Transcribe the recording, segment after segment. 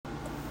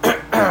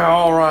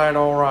All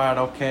right.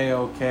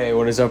 Okay.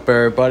 What is up,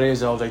 everybody?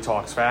 It's LJ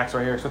Talks Facts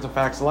right here. It's the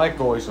facts like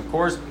always, of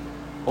course.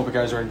 Hope you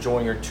guys are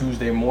enjoying your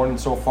Tuesday morning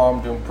so far.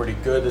 I'm doing pretty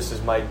good. This is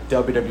my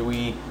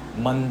WWE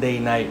Monday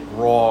Night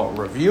Raw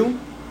review.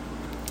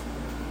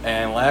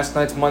 And last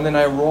night's Monday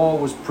Night Raw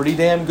was pretty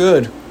damn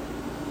good.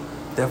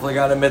 Definitely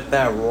got to admit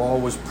that. Raw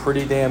was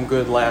pretty damn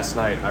good last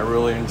night. I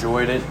really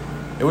enjoyed it.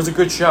 It was a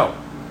good show.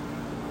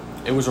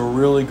 It was a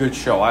really good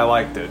show. I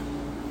liked it.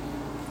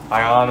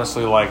 I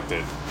honestly liked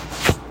it.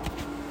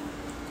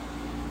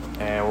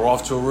 And we're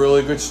off to a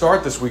really good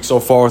start this week so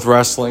far with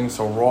wrestling.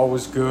 So Raw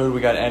was good.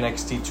 We got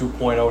NXT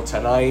 2.0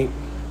 tonight.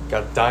 We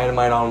got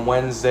Dynamite on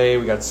Wednesday.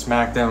 We got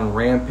SmackDown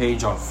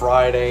Rampage on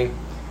Friday.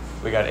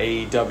 We got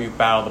AEW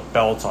Battle of the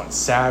Belts on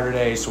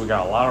Saturday. So we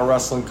got a lot of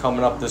wrestling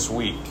coming up this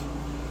week.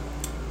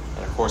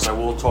 And of course, I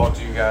will talk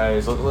to you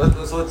guys.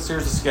 Here's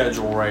the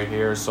schedule right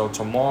here. So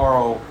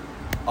tomorrow,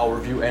 I'll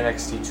review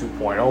NXT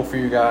 2.0 for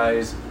you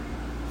guys.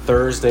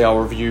 Thursday, I'll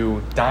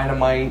review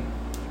Dynamite.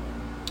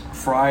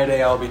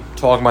 Friday, I'll be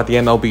talking about the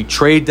MLB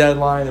trade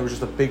deadline. There was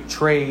just a big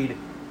trade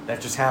that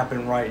just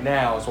happened right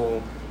now,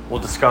 so we'll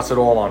discuss it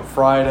all on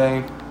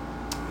Friday.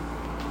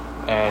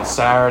 And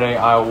Saturday,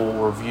 I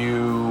will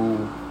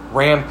review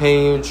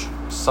Rampage.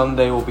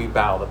 Sunday will be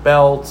Battle of the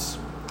Belts.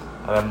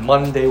 And then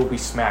Monday will be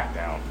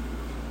SmackDown.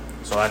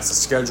 So that's the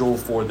schedule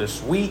for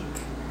this week.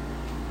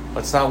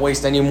 Let's not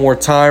waste any more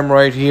time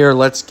right here.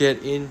 Let's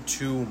get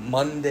into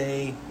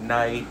Monday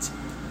Night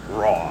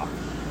Raw.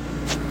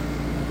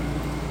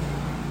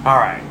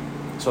 Alright,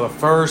 so the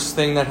first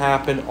thing that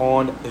happened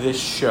on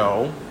this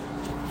show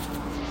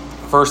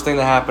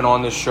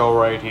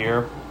right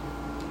here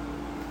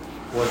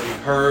was we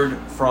heard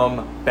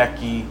from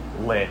Becky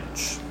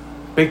Lynch.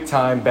 Big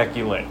time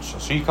Becky Lynch. So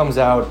she comes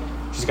out,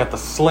 she's got the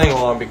sling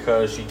on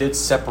because she did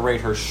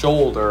separate her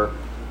shoulder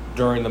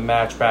during the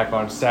match back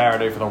on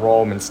Saturday for the Raw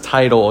Women's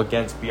title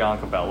against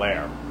Bianca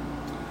Belair.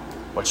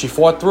 But she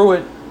fought through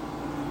it.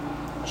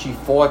 She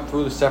fought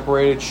through the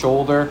separated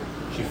shoulder.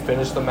 She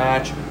finished the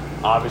match.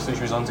 Obviously,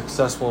 she was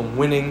unsuccessful in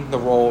winning the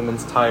Raw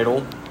Women's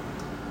title,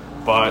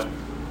 but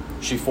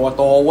she fought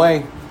the whole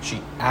way. She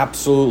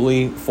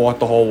absolutely fought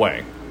the whole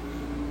way.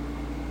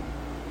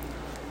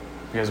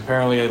 Because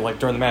apparently, like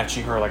during the match, she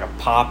heard like a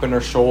pop in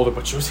her shoulder,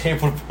 but she was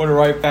able to put it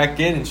right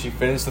back in, and she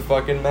finished the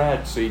fucking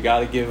match. So you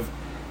gotta give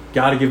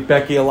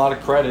Becky a lot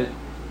of credit.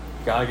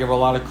 Gotta give her a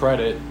lot of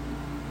credit.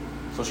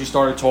 So she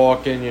started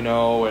talking,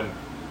 and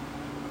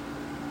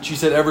she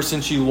said ever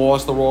since she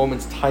lost the Raw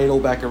Women's title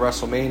back at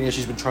WrestleMania,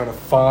 she's been trying to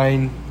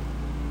find,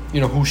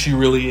 who she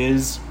really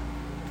is.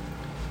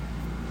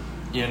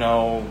 It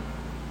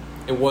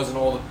wasn't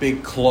all the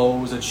big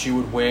clothes that she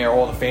would wear,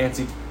 all the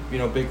fancy,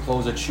 big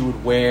clothes that she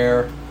would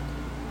wear.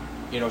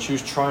 She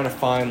was trying to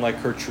find, like,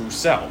 her true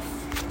self.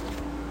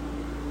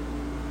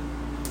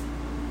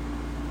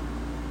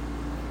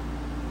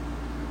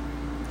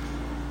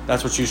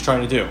 That's what she was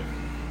trying to do.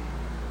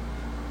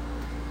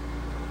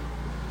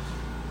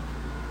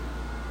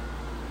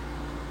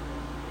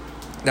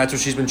 That's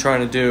what she's been trying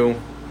to do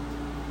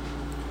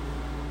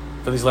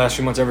for these last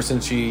few months, ever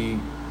since she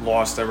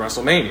lost at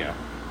WrestleMania.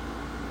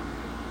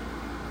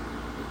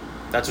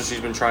 That's what she's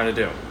been trying to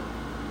do.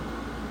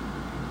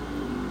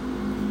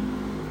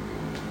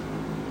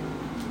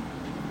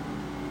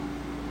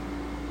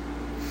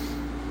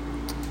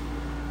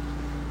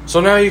 So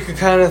now you can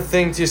kind of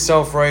think to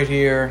yourself right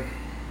here,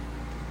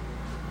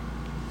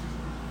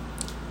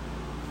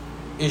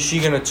 is she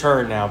going to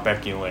turn now,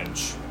 Becky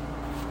Lynch?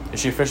 Is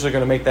she officially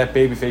going to make that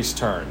babyface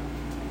turn?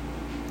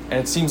 And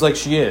it seems like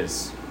she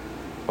is.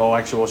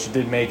 Well, she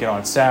did make it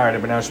on Saturday,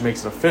 but now she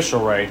makes it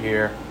official right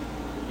here.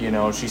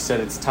 She said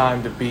it's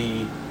time to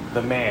be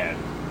the man.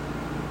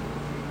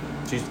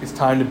 It's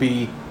time to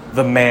be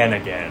the man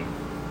again.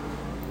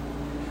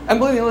 And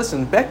believe me,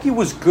 listen, Becky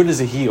was good as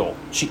a heel.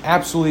 She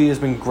absolutely has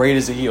been great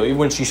as a heel. Even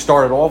when she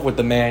started off with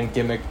the man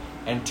gimmick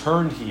and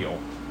turned heel.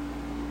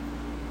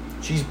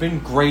 She's been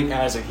great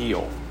as a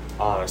heel,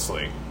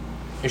 honestly.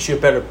 Is she a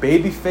better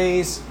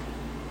babyface?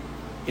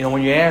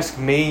 When you ask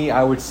me,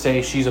 I would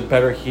say she's a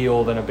better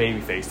heel than a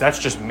babyface. That's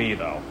just me,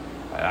 though.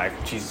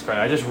 Jesus Christ,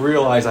 I just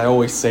realized I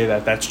always say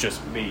that. That's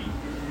just me.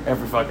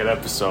 Every fucking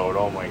episode.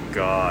 Oh, my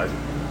God.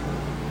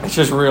 I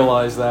just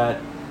realized that.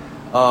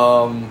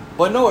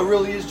 But no, it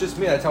really is just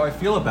me. That's how I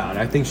feel about it.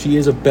 I think she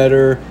is a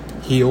better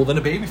heel than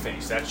a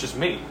babyface. That's just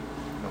me.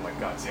 Oh, my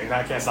God. See,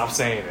 I can't stop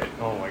saying it.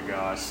 Oh, my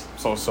gosh. I'm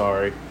so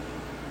sorry.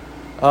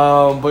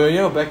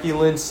 But Becky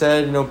Lynch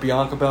said,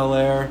 Bianca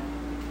Belair,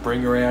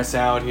 bring your ass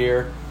out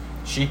here.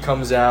 She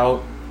comes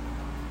out,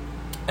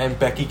 and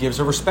Becky gives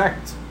her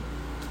respect.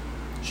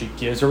 She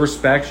gives her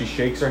respect. She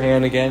shakes her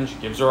hand again. She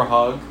gives her a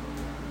hug.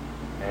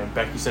 And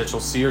Becky said she'll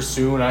see her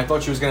soon. And I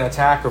thought she was going to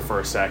attack her for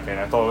a second.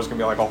 I thought it was going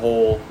to be like a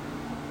whole,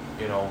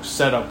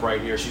 setup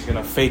right here. She's going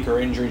to fake her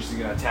injury. She's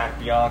going to attack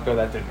Bianca.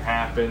 That didn't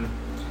happen.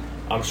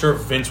 I'm sure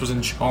if Vince was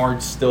in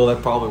charge still,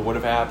 that probably would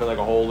have happened, like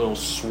a whole little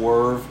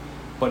swerve.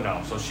 But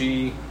no, so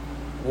she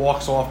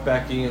walks off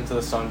Becky into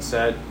the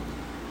sunset.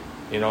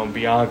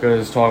 Bianca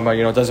is talking about,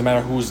 it doesn't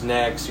matter who's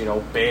next,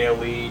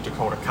 Bayley,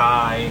 Dakota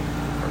Kai,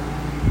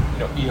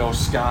 Io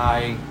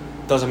Sky,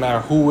 doesn't matter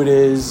who it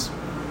is.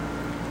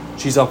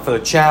 She's up for the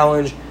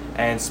challenge.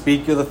 And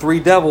speaking of the Three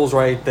Devils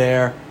right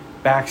there,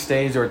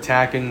 backstage they're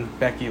attacking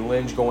Becky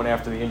Lynch, going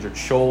after the injured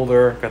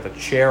shoulder, got the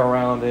chair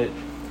around it.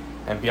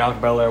 And Bianca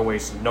Belair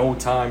wastes no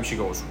time. She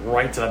goes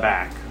right to the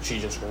back. She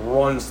just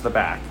runs to the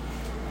back.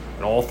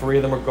 And all three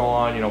of them are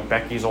gone.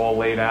 Becky's all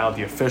laid out.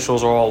 The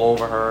officials are all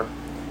over her.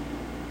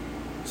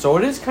 So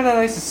it is kind of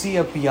nice to see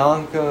a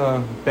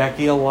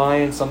Bianca-Becky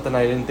alliance, something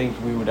I didn't think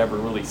we would ever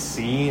really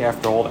see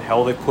after all the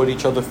hell they put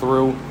each other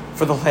through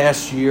for the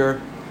last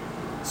year.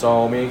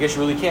 So, I guess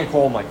you really can't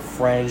call them,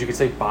 friends. You could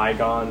say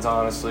bygones,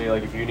 honestly.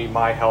 If you need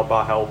my help,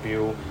 I'll help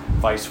you.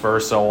 Vice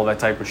versa, all that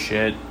type of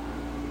shit.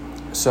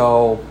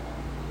 So,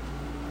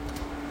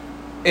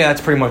 yeah,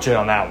 that's pretty much it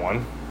on that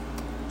one.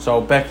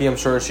 So, Becky, I'm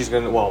sure she's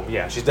going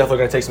to... she's definitely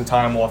going to take some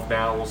time off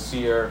now. We'll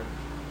see her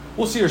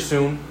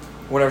soon.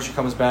 Whenever she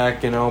comes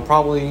back,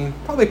 probably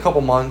a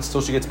couple months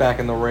till she gets back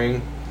in the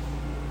ring.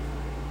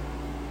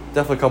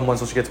 Definitely a couple months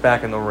till she gets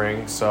back in the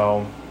ring.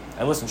 So,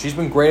 and listen, she's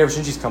been great ever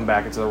since she's come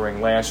back into the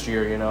ring last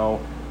year,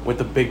 with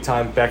the big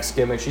time Bex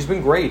gimmick. She's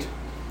been great.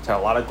 She's had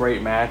a lot of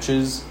great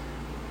matches.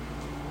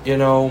 It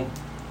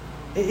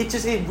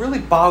really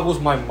boggles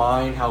my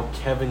mind how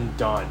Kevin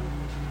Dunn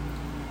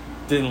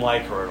didn't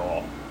like her at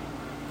all.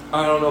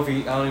 I don't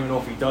even know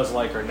if he does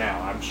like her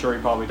now. I'm sure he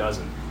probably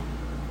doesn't.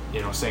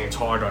 Saying it's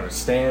hard to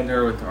understand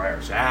her with her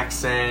Irish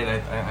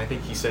accent. I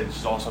think he said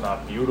she's also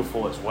not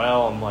beautiful as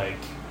well. I'm like,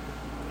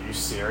 are you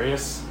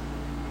serious?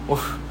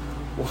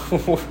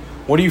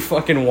 What are you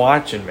fucking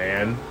watching,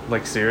 man?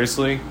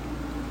 Seriously?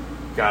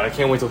 God, I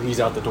can't wait till he's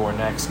out the door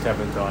next,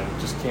 Kevin Dunn.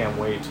 Just can't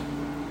wait.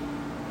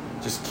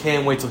 Just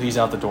can't wait till he's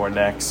out the door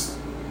next.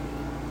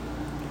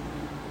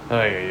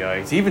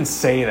 To even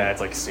say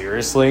that, it's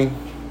seriously?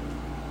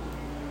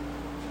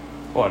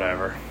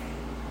 Whatever.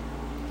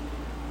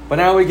 But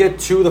now we get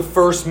to the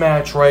first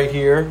match right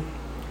here.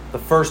 The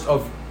first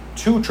of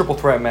two triple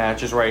threat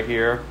matches right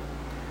here,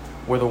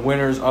 where the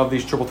winners of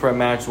these triple threat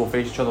matches will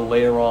face each other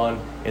later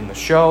on in the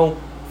show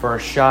for a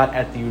shot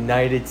at the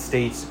United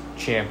States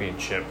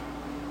Championship.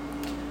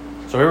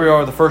 So here we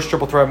are, the first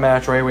triple threat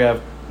match right here. We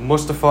have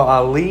Mustafa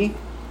Ali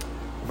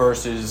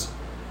versus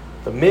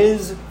The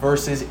Miz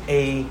versus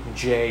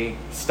AJ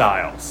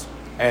Styles.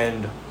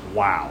 And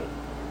wow.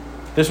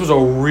 This was a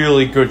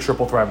really good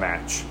triple threat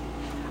match.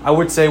 I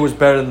would say it was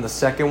better than the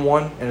second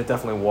one, and it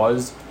definitely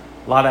was.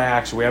 A lot of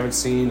action. We haven't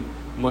seen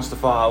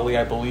Mustafa Ali,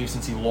 I believe,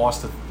 since he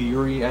lost to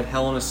Theory at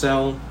Hell in a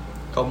Cell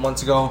a couple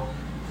months ago.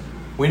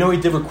 We know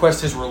he did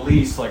request his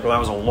release, that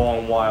was a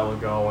long while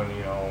ago, and,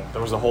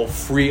 there was a whole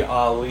free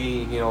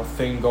Ali,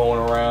 thing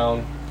going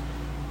around.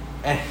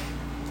 And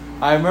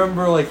I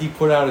remember, he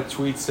put out a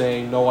tweet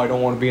saying, no, I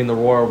don't want to be in the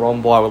Royal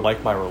Rumble, I would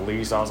like my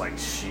release. I was like,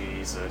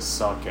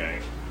 Jesus, okay.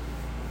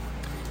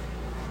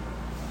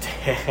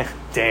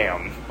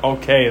 Damn.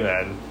 Okay,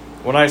 then.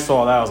 When I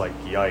saw that, I was like,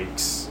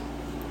 yikes.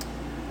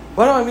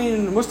 But,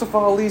 Mustafa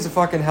Ali's a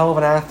fucking hell of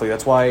an athlete.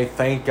 That's why,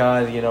 thank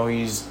God,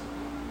 he's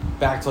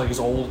back to, his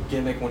old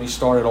gimmick when he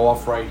started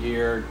off right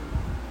here.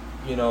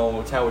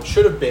 It's how it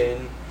should have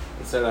been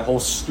instead of that whole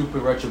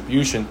stupid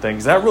Retribution thing.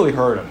 Because that really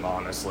hurt him,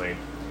 honestly.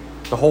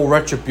 The whole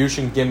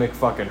Retribution gimmick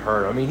fucking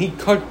hurt him. He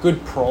cut good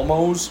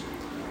promos.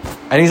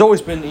 And he's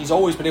always been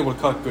able to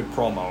cut good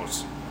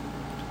promos.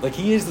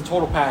 He is the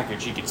total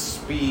package. He can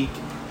speak.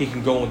 He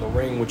can go in the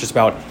ring with just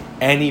about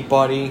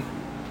anybody.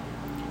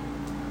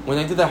 When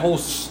they did that whole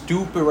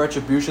stupid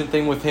Retribution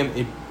thing with him,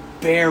 it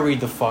buried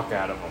the fuck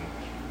out of him.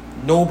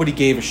 Nobody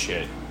gave a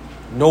shit.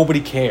 Nobody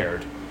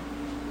cared.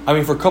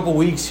 For a couple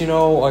weeks,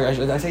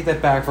 I take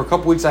that back. For a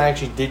couple weeks, I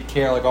actually did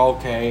care.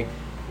 Okay,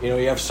 you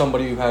have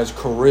somebody who has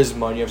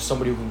charisma, and you have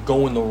somebody who can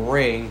go in the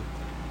ring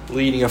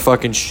leading a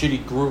fucking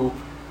shitty group.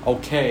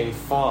 Okay,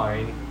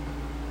 fine.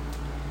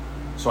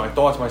 So I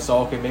thought to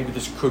myself, okay, maybe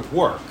this could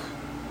work.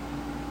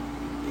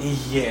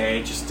 Yeah,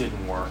 it just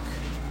didn't work.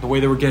 The way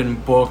they were getting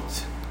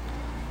booked,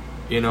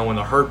 when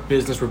the Hurt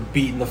Business were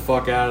beating the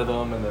fuck out of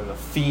them, and then the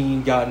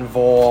Fiend got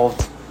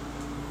involved.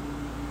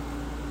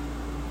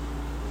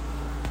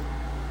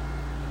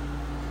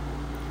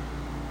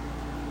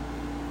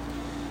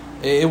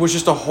 It was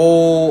just a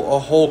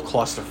whole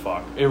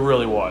clusterfuck. It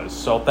really was.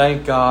 So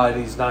thank God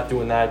he's not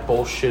doing that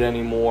bullshit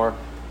anymore.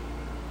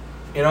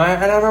 And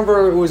I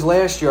remember it was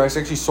last year, I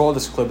actually saw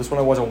this clip. This one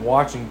I wasn't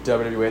watching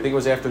WWE. I think it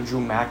was after Drew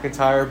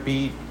McIntyre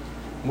beat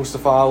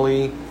Mustafa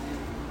Ali.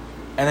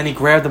 And then he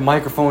grabbed the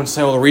microphone and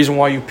said, the reason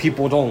why you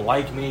people don't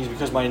like me is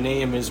because my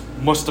name is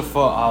Mustafa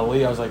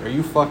Ali. I was like, are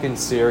you fucking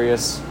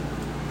serious?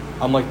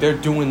 I'm like, they're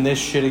doing this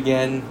shit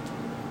again?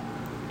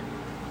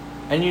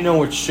 And you know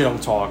what shit I'm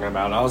talking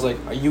about. I was like,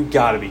 you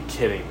gotta be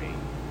kidding me.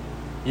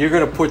 You're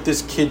gonna put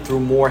this kid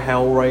through more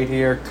hell right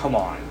here? Come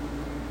on.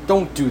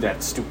 Don't do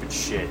that stupid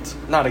shit.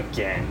 Not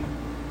again.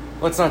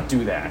 Let's not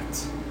do that.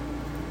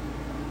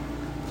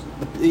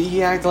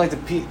 He acted like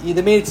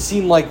they made it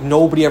seem like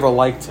nobody ever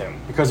liked him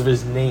because of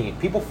his name.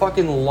 People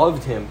fucking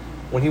loved him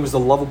when he was the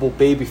lovable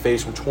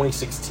babyface from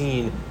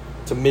 2016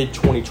 to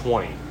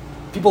mid-2020.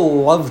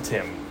 People loved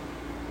him.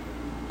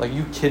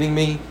 You kidding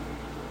me?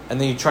 And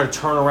then you try to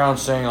turn around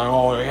saying, like,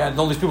 oh, yeah,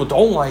 all these people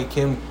don't like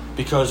him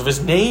because of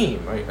his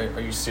name.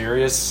 Are you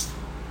serious?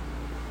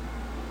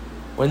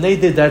 When they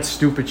did that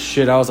stupid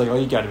shit, I was like, oh,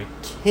 you gotta be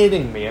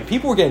kidding me. And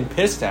people were getting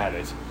pissed at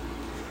it.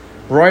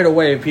 Right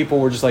away, people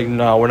were just like,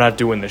 no, we're not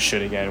doing this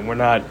shit again. We're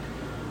not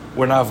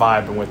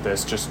vibing with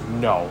this. Just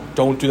no.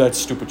 Don't do that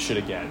stupid shit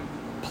again.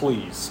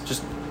 Please.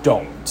 Just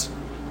don't.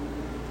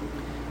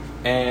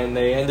 And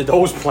they ended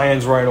those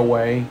plans right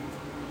away.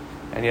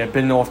 And he had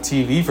been off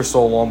TV for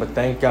so long, but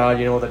thank God,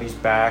 that he's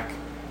back.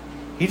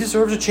 He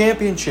deserves a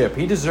championship.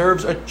 He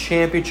deserves a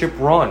championship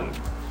run.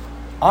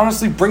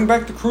 Honestly, bring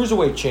back the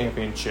Cruiserweight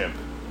Championship.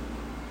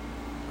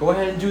 Go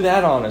ahead and do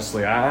that,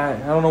 honestly. I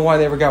don't know why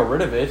they ever got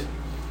rid of it.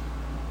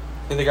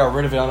 I think they got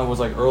rid of it, I don't know, it was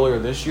like earlier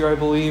this year, I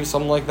believe,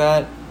 something like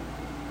that.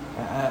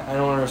 I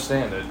don't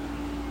understand it.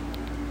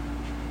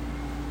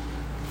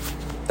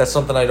 That's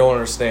something I don't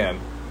understand.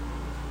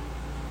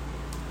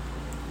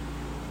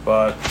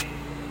 But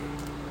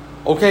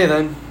okay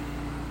then.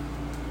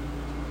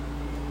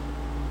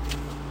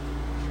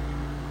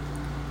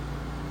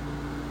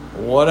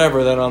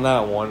 Whatever then on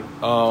that one.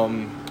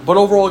 But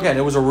overall, again,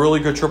 it was a really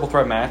good triple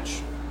threat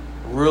match.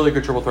 Really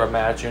good triple threat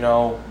match,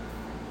 You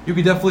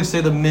could definitely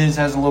say The Miz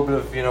has a little bit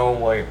of,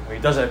 he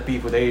does have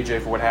beef with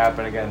AJ for what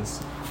happened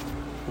against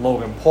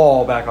Logan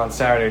Paul back on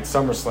Saturday at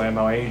SummerSlam.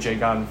 How AJ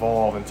got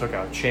involved and took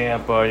out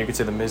Ciampa. You could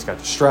say The Miz got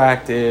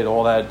distracted,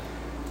 all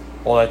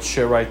that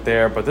shit right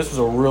there. But this was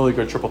a really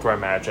good triple threat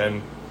match.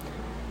 And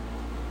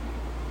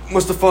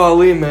Mustafa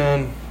Ali,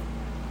 man,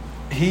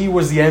 he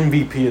was the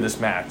MVP of this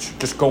match,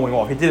 just going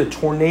off. He did a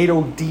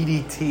tornado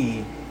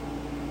DDT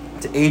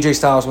to AJ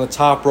Styles from the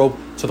top rope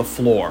to the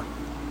floor.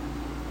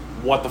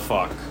 What the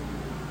fuck?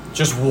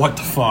 Just what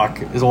the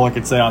fuck is all I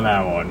can say on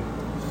that one.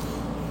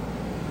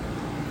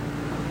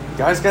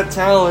 Guy's got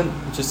talent.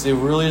 It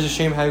really is a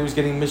shame how he was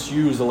getting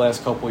misused the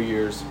last couple of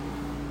years.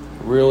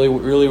 Really,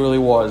 really, really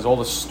was. All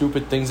the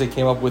stupid things they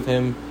came up with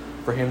him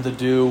for him to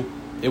do,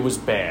 it was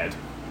bad.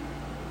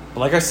 But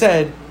like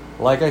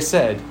I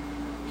said,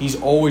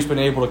 he's always been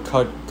able to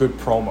cut good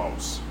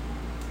promos.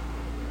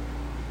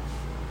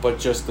 But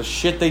just the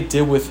shit they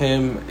did with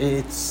him,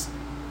 it's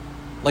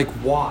like,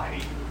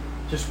 why?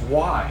 Just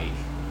why?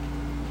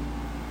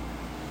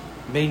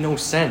 Made no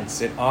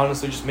sense. It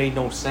honestly just made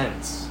no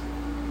sense.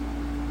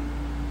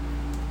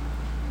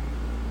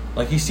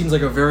 Like, he seems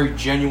like a very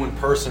genuine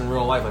person in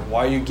real life. Like,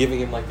 why are you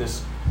giving him like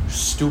this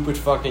stupid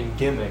fucking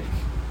gimmick?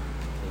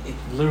 It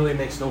literally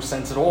makes no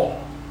sense at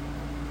all.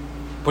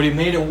 But he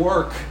made it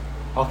work.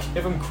 I'll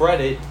give him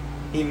credit.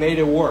 He made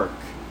it work.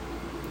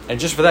 And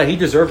just for that, he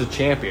deserves a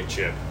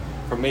championship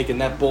for making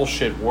that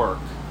bullshit work.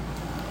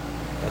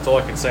 That's all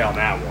I can say on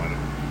that one.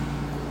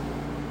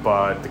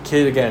 But the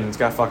kid, again, he's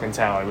got fucking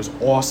talent. He was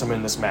awesome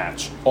in this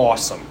match.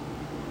 Awesome.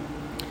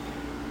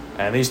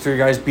 And these three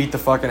guys beat the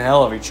fucking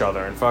hell of each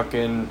other. And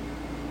fucking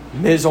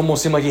Miz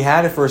almost seemed like he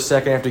had it for a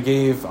second after he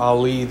gave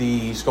Ali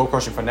the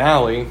skull-crushing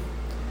finale.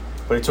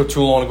 But it took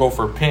too long to go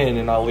for a pin,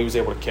 and Ali was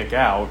able to kick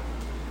out.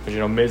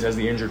 Because, Miz has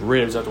the injured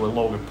ribs after what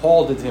Logan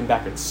Paul did to him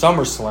back at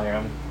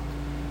SummerSlam.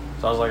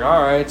 So I was like,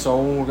 alright,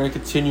 so we're going to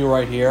continue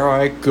right here.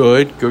 Alright,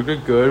 good.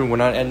 We're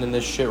not ending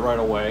this shit right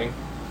away.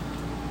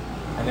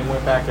 And then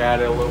went back at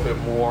it a little bit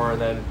more.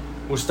 And then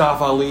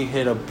Mustafa Ali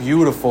hit a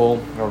beautiful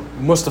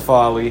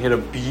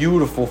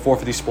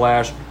 450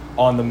 splash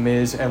on The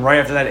Miz. And right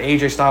after that,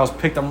 AJ Styles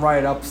picked him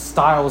right up.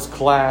 Styles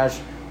clash.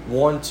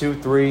 1,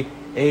 2, 3.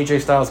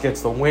 AJ Styles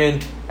gets the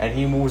win. And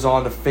he moves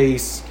on to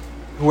face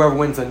whoever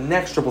wins the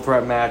next triple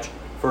threat match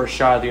for a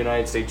shot at the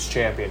United States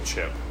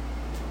Championship.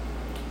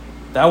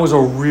 That was a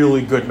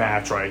really good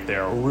match right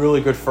there. A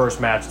really good first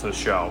match to the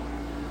show.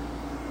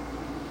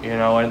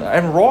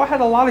 And Raw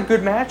had a lot of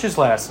good matches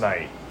last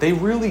night. They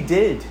really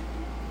did.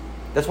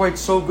 That's why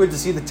it's so good to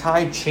see the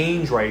tide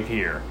change right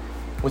here.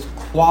 With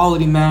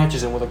quality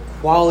matches and with a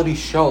quality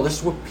show. This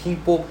is what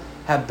people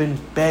have been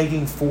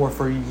begging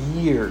for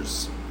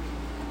years.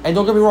 And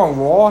don't get me wrong,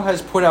 Raw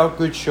has put out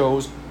good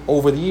shows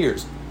over the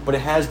years. But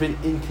it has been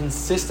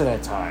inconsistent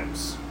at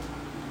times.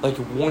 Like,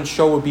 one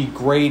show would be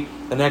great,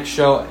 the next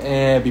show,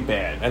 it'd be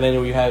bad. And then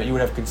you would have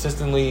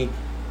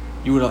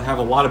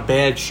a lot of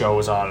bad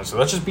shows on it. So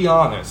let's just be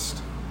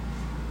honest.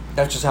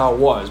 That's just how it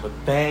was. But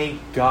thank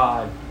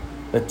God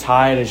the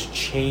tide has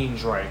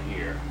changed right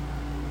here.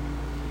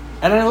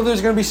 And I know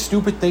there's going to be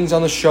stupid things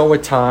on the show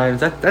at times.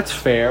 That's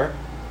fair.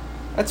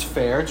 That's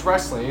fair. It's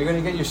wrestling. You're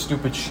going to get your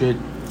stupid shit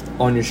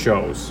on your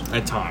shows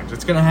at times.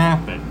 It's going to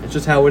happen. It's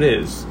just how it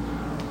is.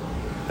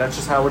 That's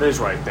just how it is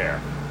right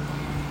there.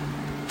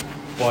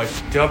 But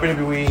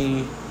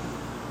WWE,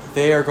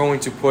 they are going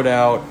to put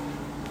out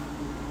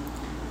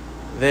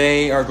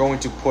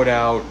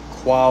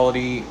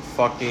quality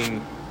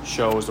fucking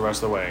shows the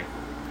rest of the way.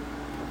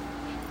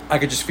 I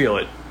could just feel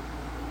it.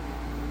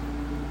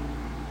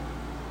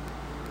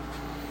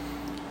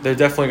 They're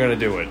definitely going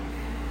to do it.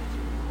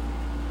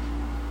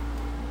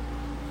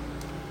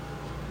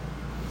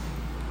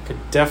 Could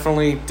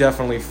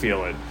definitely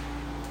feel it.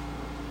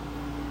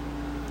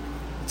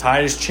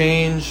 Tide has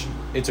changed.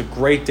 It's a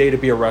great day to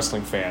be a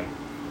wrestling fan.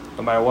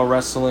 No matter what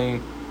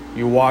wrestling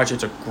You watch,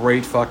 it's a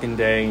great fucking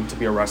day to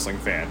be a wrestling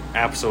fan.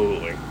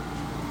 Absolutely.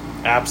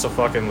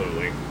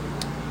 Abso-fucking-lutely.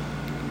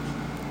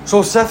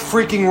 So Seth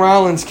freaking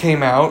Rollins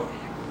came out,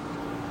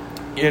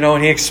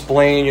 and he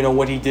explained,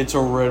 what he did to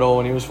Riddle,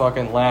 and he was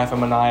fucking laughing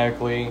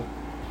maniacally.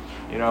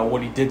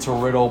 What he did to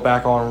Riddle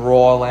back on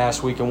Raw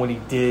last week and what he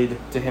did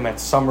to him at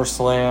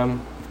SummerSlam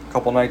a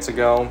couple nights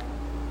ago.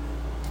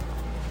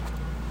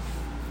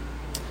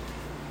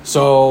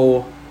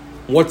 So,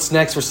 what's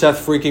next for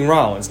Seth freaking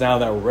Rollins? Now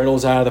that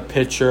Riddle's out of the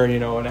picture,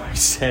 and I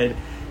said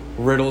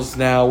Riddle's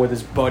now with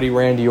his buddy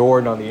Randy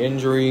Orton on the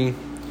injury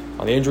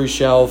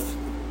shelf.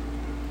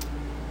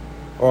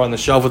 Or on the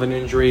shelf with an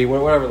injury,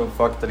 whatever the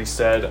fuck that he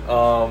said.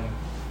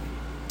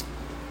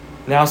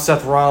 Now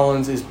Seth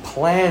Rollins is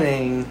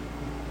planning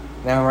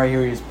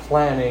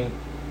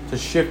to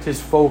shift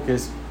his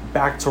focus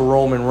back to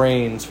Roman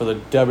Reigns for the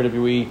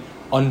WWE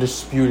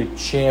Undisputed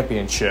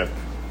Championship.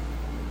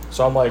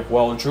 So I'm like,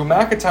 well, Drew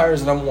McIntyre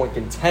is the number one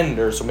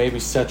contender, so maybe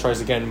Seth tries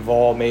to get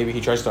involved. Maybe he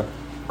tries to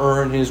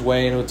earn his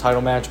way into a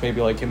title match.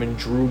 Maybe like him and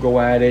Drew go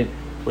at it,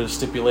 where the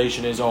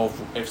stipulation is,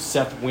 if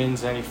Seth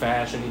wins in any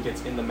fashion, he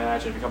gets in the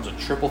match and it becomes a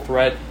triple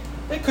threat.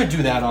 They could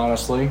do that,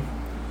 honestly,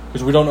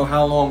 because we don't know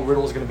how long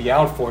Riddle is going to be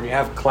out for. And you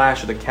have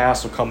Clash of the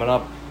Castle coming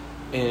up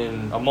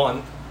in a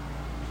month.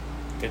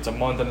 It's a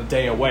month and a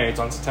day away. It's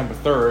on September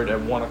 3rd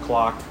at 1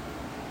 o'clock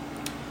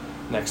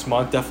next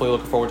month. Definitely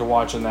looking forward to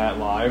watching that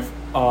live.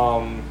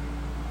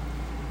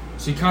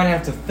 So you kind of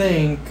have to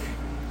think,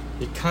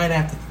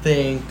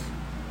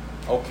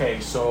 okay,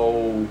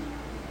 so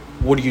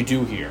what do you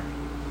do here?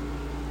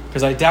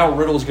 Because I doubt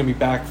Riddle's going to be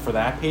back for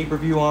that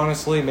pay-per-view,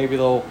 honestly. Maybe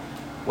they'll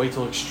wait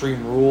till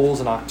Extreme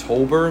Rules in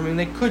October. I mean,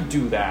 they could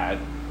do that.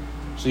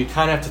 So you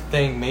kind of have to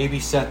think maybe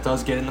Seth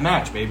does get in the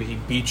match. Maybe he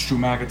beats Drew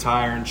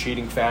McIntyre in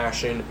cheating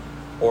fashion,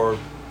 or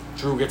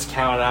Drew gets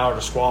counted out or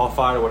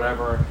disqualified or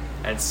whatever,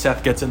 and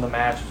Seth gets in the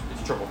match.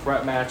 It's a triple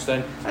threat match,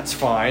 then that's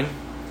fine.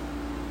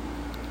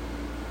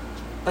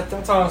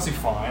 That's honestly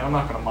fine. I'm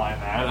not going to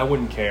mind that. I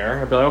wouldn't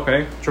care. I'd be like,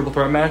 okay, triple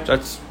threat match,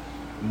 that's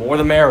more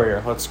the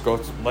merrier. Let's go.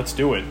 Let's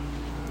do it.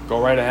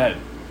 Go right ahead.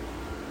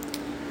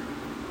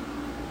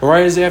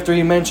 Right as after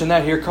he mentioned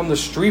that, here come the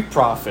Street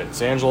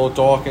Profits, Angelo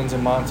Dawkins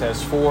and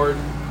Montez Ford.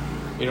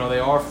 They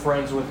are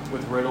friends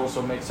with Riddle,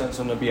 so it makes sense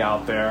for them to be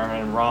out there.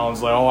 And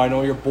Rollins like, I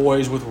know you're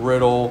boys with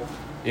Riddle.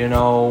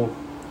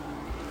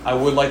 I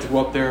would like to go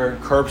up there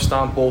and curb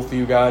stomp both of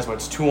you guys, but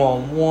it's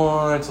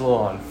 2-on-1. It's a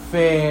little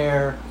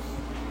unfair.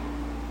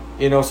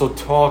 So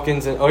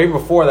Dawkins and even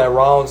before that,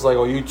 Rollins like,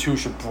 you two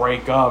should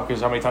break up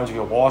because how many times have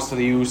you lost to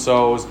the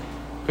Usos?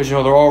 Because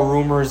there are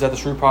rumors that the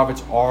Street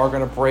Profits are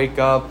going to break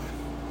up.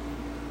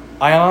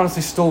 I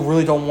honestly still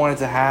really don't want it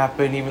to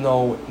happen, even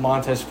though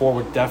Montez Ford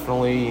would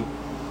definitely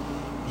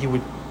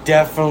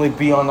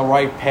be on the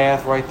right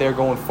path right there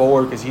going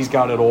forward because he's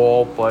got it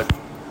all. But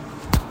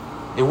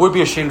it would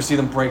be a shame to see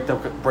them break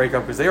up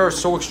because they are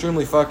so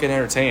extremely fucking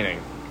entertaining.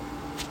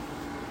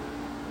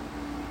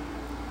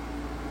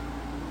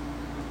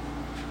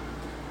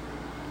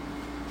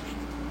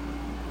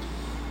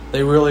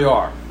 They really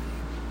are.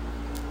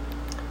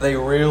 They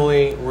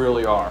really,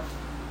 really are.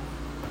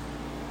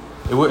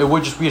 It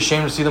would just be a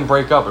shame to see them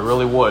break up. It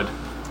really would.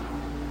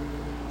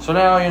 So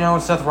now,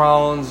 Seth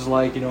Rollins is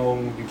like,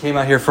 you came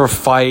out here for a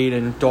fight,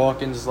 and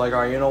Dawkins is like, all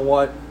right, you know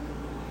what?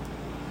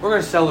 We're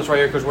going to settle this right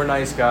here because we're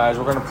nice guys.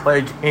 We're going to play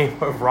a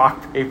game of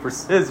rock, paper,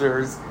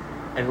 scissors,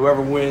 and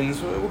whoever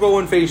wins, we'll go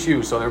and face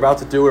you. So they're about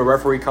to do it. A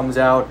referee comes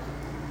out.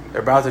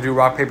 They're about to do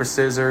rock, paper,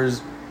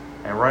 scissors.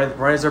 And right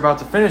as they're about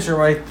to finish it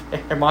right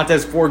there,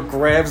 Montez Ford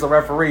grabs the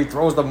referee,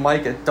 throws the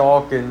mic at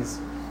Dawkins.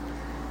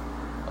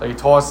 He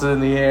tosses it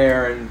in the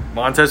air, and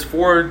Montez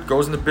Ford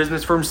goes into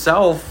business for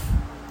himself.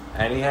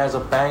 And he has a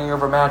banger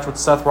of a match with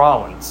Seth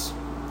Rollins.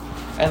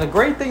 And the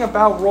great thing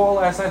about Raw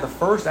last night, the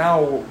first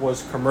hour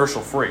was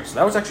commercial-free. So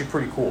that was actually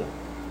pretty cool.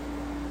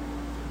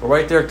 But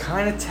right there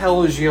kind of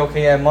tells you,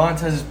 okay, yeah,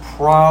 Montez is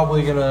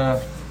probably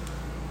gonna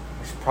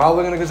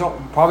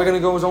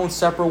go his own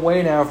separate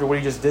way now after what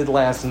he just did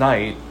last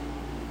night.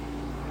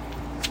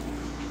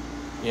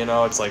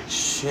 It's like,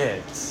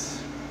 shit.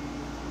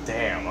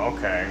 Damn,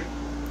 okay.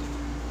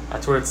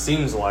 That's what it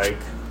seems like.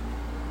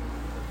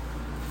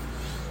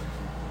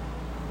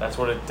 That's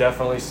what it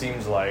definitely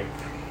seems like.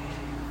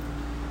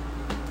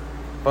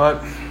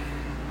 But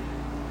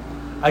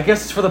I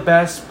guess it's for the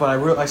best, but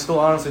I still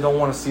honestly don't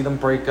want to see them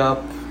break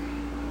up.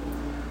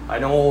 I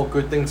know all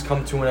good things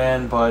come to an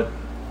end, but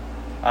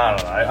I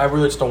don't know. I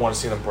really just don't want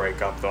to see them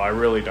break up, though. I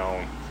really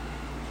don't.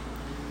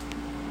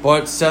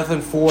 But Seth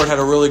and Ford had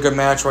a really good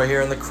match right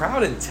here, and the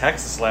crowd in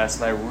Texas last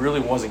night really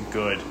wasn't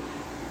good,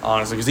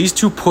 honestly, because these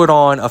two put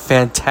on a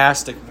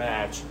fantastic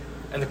match,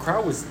 and the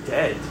crowd was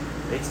dead.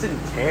 They just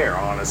didn't care,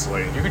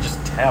 honestly. You could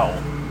just tell.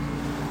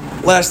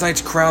 Last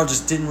night's crowd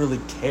just didn't really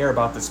care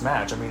about this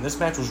match. I mean, this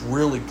match was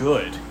really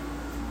good.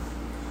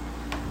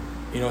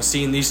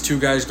 Seeing these two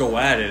guys go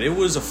at it, it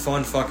was a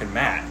fun fucking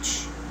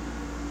match.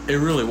 It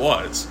really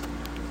was.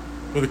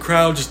 But the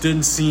crowd just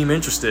didn't seem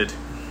interested.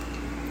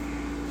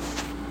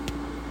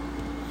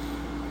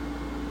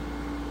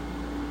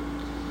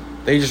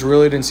 They just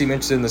really didn't seem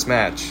interested in this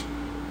match.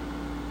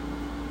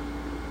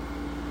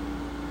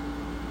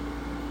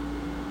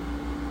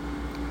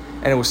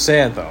 And it was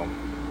sad, though.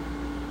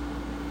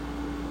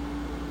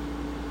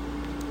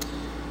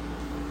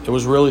 It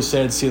was really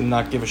sad to see them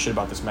not give a shit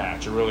about this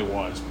match. It really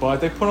was.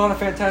 But they put on a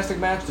fantastic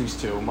match, these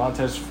two.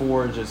 Montez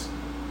Ford, just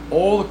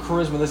all the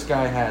charisma this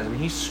guy has. I mean,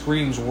 he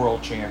screams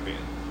world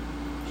champion.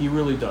 He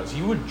really does.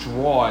 He would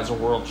draw as a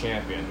world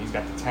champion. He's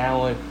got the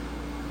talent.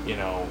 You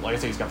know, like I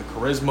said, he's got the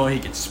charisma. He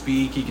can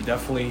speak. He can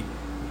definitely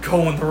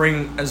go in the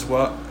ring as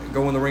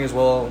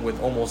well. With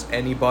almost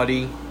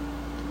anybody.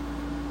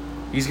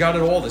 He's got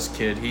it all, this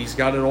kid. He's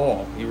got it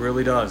all. He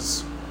really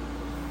does.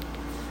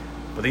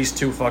 But these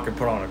two fucking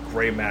put on a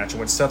great match. And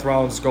when Seth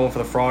Rollins is going for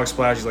the frog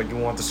splash, he's like, "You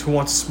want this? Who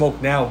wants to smoke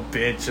now,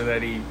 bitch?" And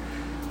then he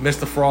missed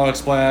the frog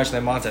splash. And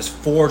then Montez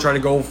Ford tried to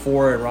go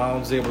for it. And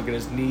Rollins was able to get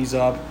his knees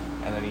up.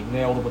 And then he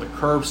nailed it with a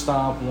curb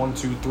stomp. 1,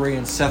 2, 3.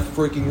 And Seth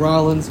freaking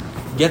Rollins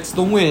gets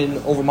the win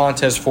over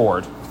Montez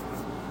Ford.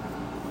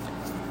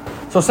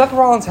 So Seth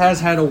Rollins has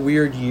had a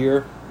weird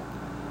year.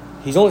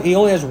 He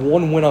only has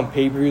one win on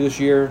pay-per-view this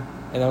year.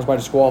 And that was by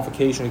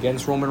disqualification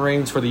against Roman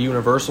Reigns for the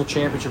Universal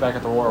Championship back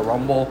at the Royal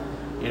Rumble.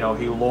 You know,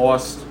 he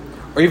lost.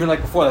 Or even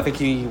like before, I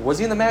think was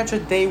he in the match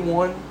at day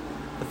one?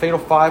 The Fatal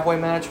 5-Way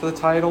match for the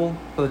title?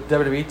 For the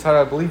WWE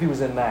title? I believe he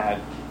was in that.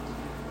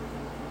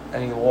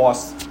 And he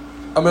lost.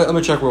 I'm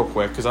gonna check real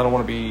quick because I don't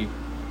want to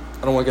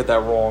get that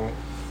wrong.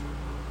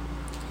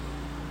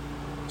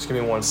 Just give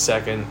me 1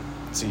 second.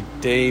 Let's see,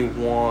 day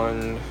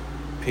one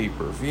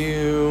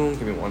pay-per-view.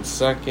 Give me 1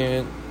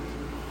 second.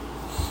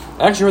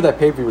 I actually heard that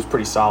pay-per-view was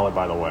pretty solid,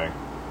 by the way.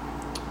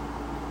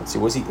 Let's see,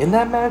 was he in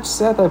that match,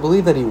 Seth? I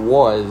believe that he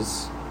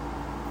was.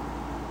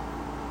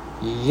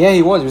 Yeah,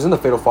 he was. He was in the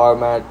Fatal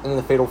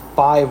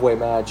 5-Way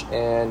match,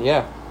 and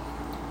yeah.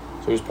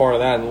 So he was part of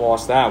that and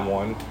lost that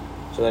one.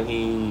 So then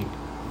he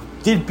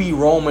did beat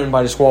Roman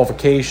by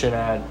disqualification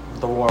at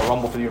the Royal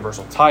Rumble for the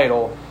Universal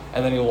title,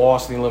 and then he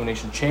lost in the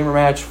Elimination Chamber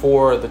match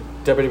for the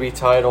WWE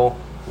title,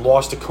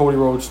 lost to Cody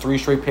Rhodes 3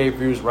 straight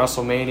pay-per-views,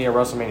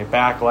 WrestleMania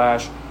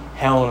Backlash,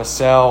 Hell in a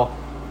Cell,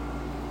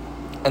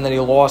 and then he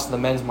lost in the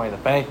men's Money in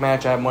the Bank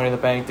match at Money in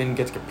the Bank, didn't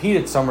get to compete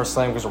at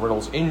SummerSlam because of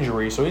Riddle's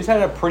injury, so he's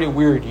had a pretty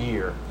weird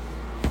year.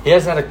 He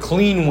hasn't had a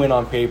clean win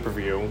on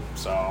pay-per-view,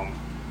 so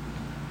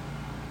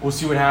we'll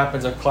see what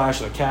happens at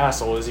Clash of the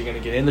Castle. Is he going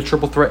to get in the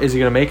triple threat? Is he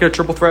going to make it a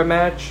triple threat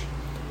match?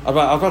 I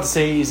was about to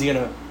say, is he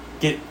going to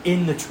get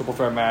in the triple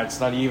threat match? It's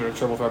not even a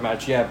triple threat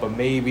match yet, but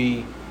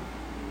maybe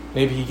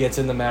he gets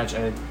in the match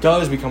and it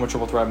does become a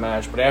triple threat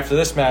match. But after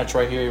this match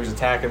right here, he was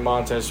attacking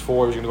Montez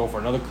Ford. He was going to go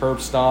for another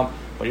curb stomp.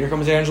 But here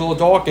comes Angelo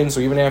Dawkins. So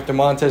even after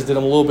Montez did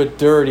him a little bit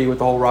dirty with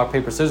the whole rock,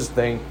 paper, scissors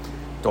thing,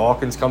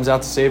 Dawkins comes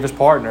out to save his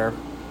partner.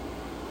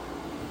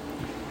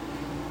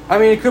 I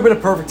mean, it could have been a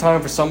perfect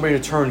time for somebody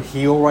to turn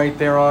heel right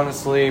there,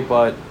 honestly.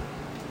 But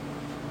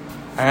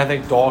I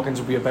think Dawkins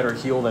would be a better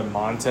heel than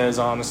Montez,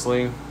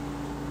 honestly.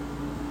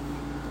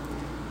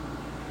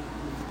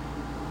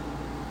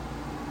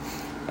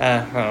 I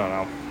don't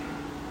know.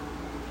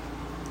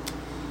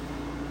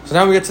 So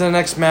now we get to the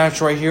next match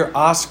right here.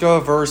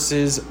 Asuka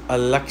versus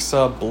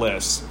Alexa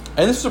Bliss.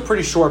 And this is a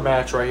pretty short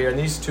match right here. And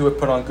these two have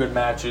put on good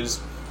matches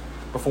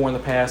before in the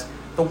past.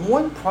 The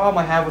one problem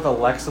I have with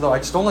Alexa, though, I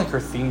just don't like her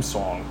theme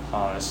song,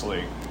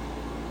 honestly.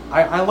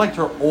 I liked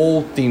her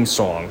old theme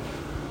song.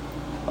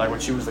 Like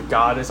when she was the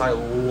goddess. I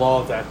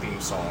love that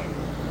theme song.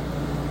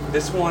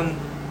 This one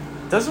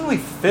doesn't really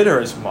fit her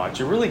as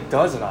much. It really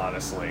doesn't,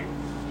 honestly.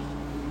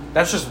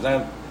 That's just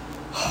that.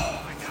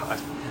 Oh my god,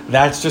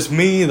 that's just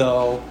me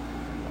though.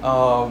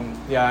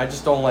 Yeah, I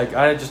just don't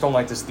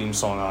like this theme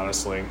song,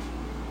 honestly.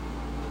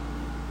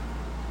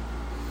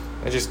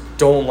 I just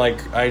don't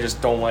like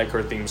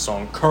her theme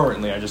song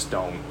currently. I just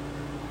don't.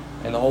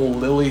 And the whole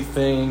Lily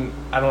thing,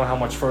 I don't know how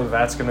much further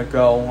that's gonna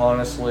go,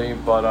 honestly.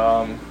 But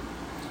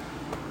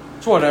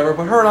it's whatever.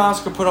 But her and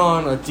Asuka put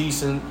on a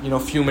decent,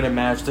 few minute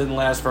match. Didn't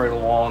last very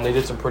long. They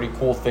did some pretty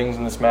cool things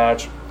in this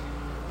match,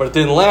 but it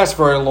didn't last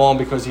very long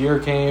because here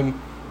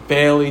came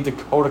Bayley,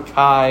 Dakota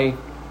Kai,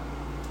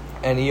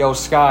 and Io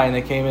Sky, and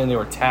they came in. They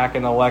were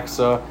attacking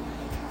Alexa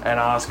and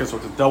Asuka, so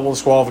it's a double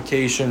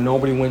disqualification.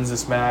 Nobody wins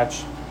this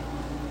match.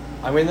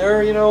 I mean,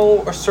 they're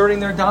asserting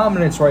their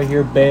dominance right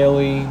here.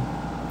 Bayley,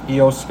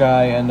 Io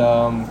Sky, and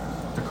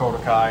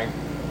Dakota Kai.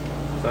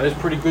 So that is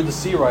pretty good to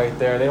see right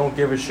there. They don't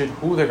give a shit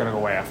who they're gonna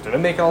go after. They're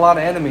making a lot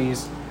of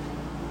enemies.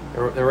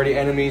 They're already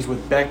enemies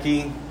with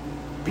Becky,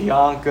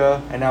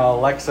 Bianca, and now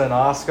Alexa and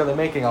Asuka. They're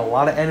making a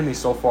lot of enemies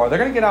so far. They're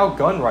going to get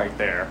outgunned right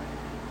there.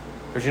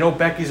 Because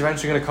Becky's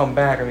eventually going to come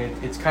back. I mean,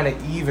 it's kind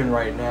of even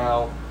right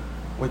now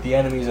with the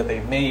enemies that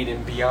they've made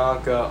in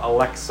Bianca,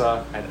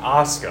 Alexa, and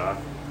Asuka.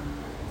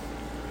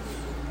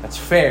 That's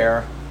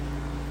fair.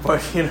 But,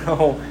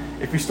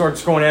 if you start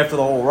just going after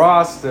the whole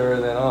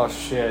roster, then, oh,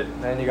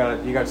 shit. Then you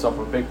got yourself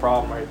a big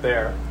problem right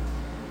there.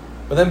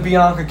 But then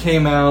Bianca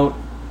came out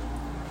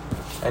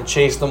and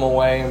chased them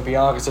away. And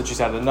Bianca said she's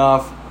had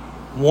enough.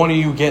 One of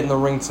you get in the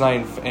ring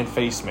tonight and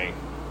face me.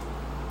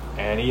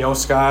 And Io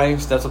Sky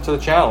steps up to the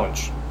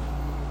challenge.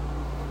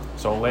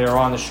 So later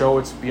on in the show,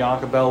 it's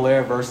Bianca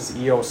Belair versus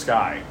Io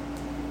Sky.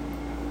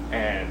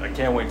 And I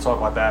can't wait to talk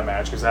about that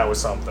match because that was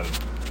something.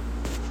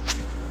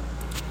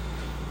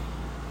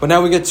 But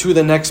now we get to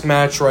the next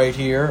match right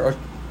here, or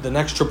the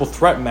next triple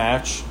threat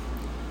match.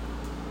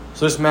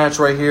 So this match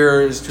right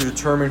here is to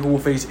determine who will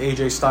face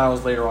AJ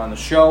Styles later on in the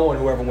show, and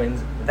whoever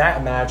wins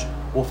that match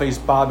will face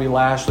Bobby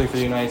Lashley for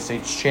the United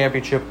States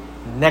Championship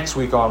next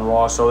week on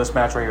Raw. So this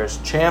match right here is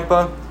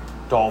Ciampa,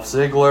 Dolph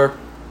Ziggler,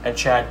 and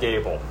Chad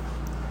Gable.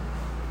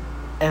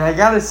 And I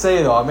gotta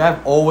say though, I mean,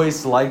 I've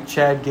always liked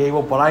Chad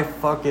Gable, but I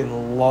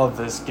fucking love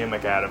this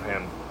gimmick out of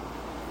him.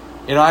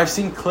 You know, I've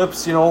seen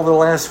clips, you know, over the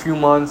last few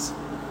months,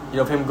 you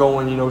know, of him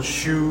going, you know,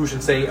 shoosh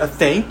and saying,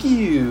 thank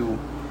you.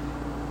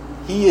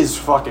 He is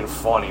fucking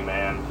funny,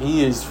 man.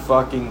 He is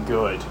fucking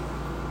good.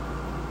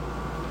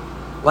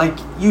 Like,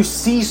 you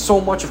see so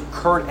much of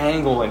Kurt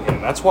Angle in him.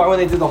 That's why when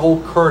they did the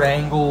whole Kurt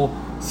Angle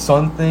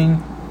son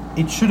thing,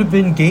 it should have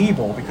been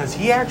Gable, because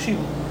he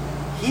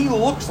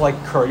looks like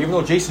Kurt. Even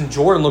though Jason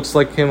Jordan looks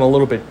like him a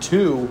little bit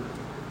too,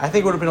 I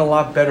think it would have been a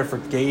lot better for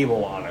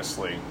Gable,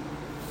 honestly.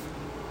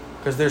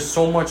 Because there's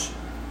so much,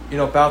 you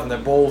know, about them. They're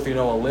both, you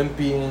know,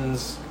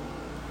 Olympians.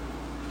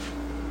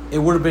 I think it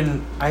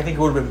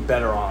would have been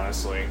better,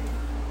 honestly.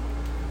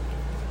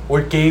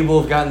 Would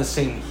Gable have gotten the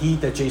same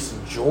heat that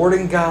Jason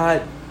Jordan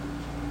got?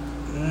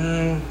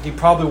 He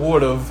probably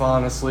would have,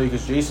 honestly,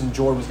 because Jason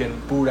Jordan was getting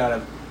booed out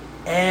of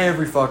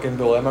every fucking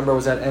building. I remember I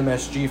was at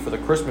MSG for the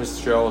Christmas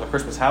show, the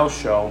Christmas house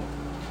show,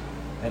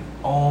 and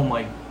oh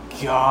my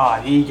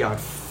god, he got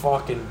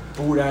fucking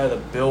booed out of the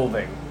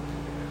building.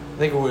 I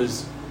think it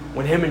was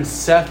when him and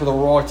Seth were the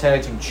Raw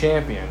Tag Team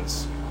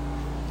Champions.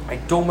 I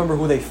don't remember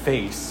who they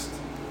faced.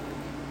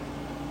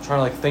 I'm trying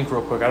to like think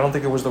real quick. I don't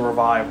think it was the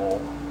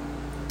Revival.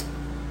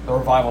 The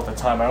Revival at the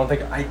time. I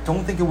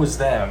don't think it was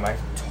them.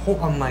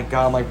 Oh my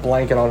god, I'm like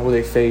blanking on who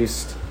they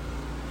faced.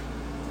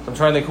 So I'm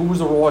trying to think who was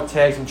the Raw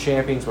Tag Team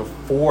Champions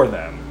before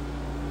them.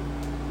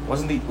 It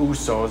wasn't the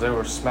Usos, they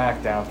were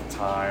SmackDown at the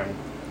time.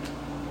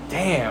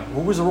 Damn,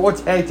 who was the Raw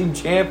Tag Team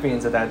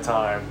Champions at that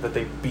time that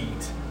they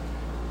beat?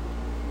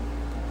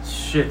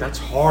 Shit, that's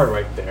hard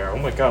right there. Oh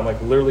my god, I'm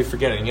like literally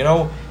forgetting. You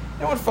know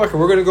what, fuck it,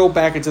 we're gonna go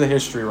back into the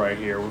history right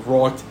here with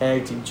Raw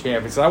Tag Team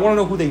Champions. I wanna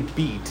know who they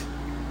beat.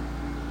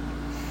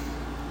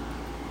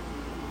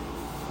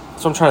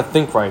 So I'm trying to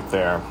think right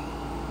there.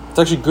 It's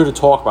actually good to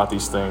talk about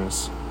these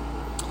things.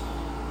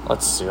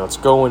 Let's see. Let's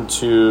go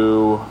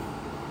into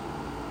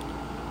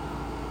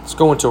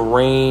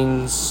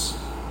Reigns.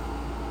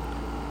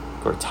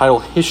 Go to title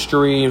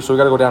history. So we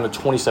got to go down to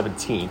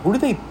 2017. Who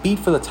did they beat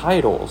for the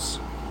titles?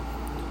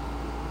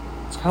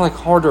 It's kind of like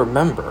hard to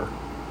remember.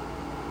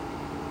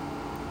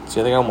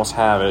 See, I think I almost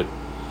have it.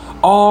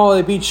 Oh,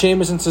 they beat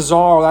Sheamus and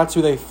Cesaro. That's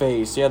who they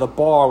faced. Yeah, the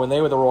Bar when they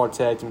were the Raw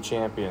Tag Team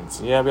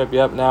Champions.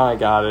 Yep. Now I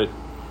got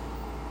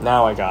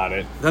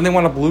it. Then they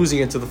wound up losing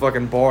it to the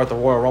fucking Bar at the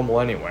Royal Rumble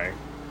anyway.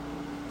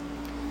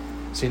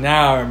 See,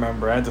 now I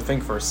remember. I had to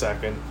think for a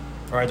second.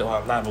 Or I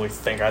don't not really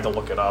think. I had to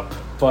look it up.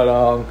 But,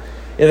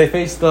 yeah, they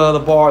faced the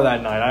Bar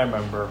that night. I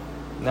remember.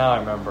 Now I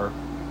remember.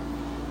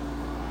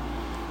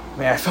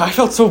 Man, I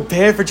felt so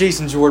bad for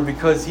Jason Jordan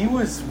because he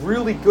was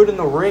really good in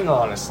the ring,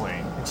 honestly.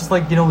 It's just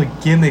like, you know, the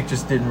gimmick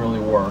just didn't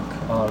really work,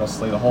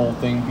 honestly. The whole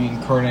thing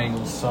being Kurt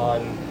Angle's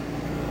son.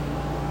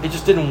 It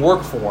just didn't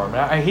work for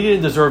him. He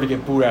didn't deserve to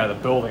get booed out of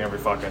the building every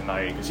fucking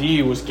night because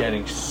he was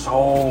getting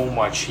so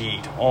much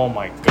heat. Oh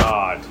my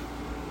god.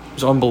 It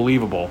was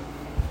unbelievable.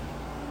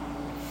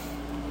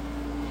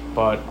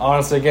 But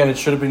honestly, again, it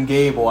should have been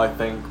Gable, I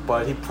think.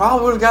 But he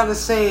probably would have gotten the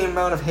same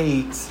amount of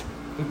hate.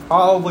 He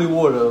probably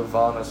would have,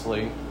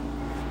 honestly.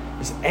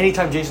 Because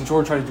anytime Jason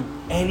Jordan tried to do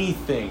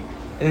anything,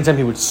 anytime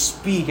he would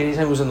speak,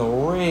 anytime he was in the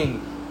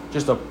ring,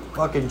 just a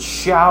fucking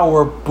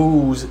shower of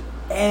boos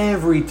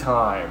every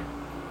time.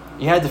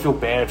 You had to feel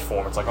bad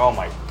for him. It's like, oh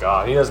my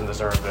god, he doesn't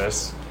deserve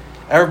this.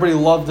 Everybody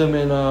loved him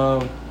in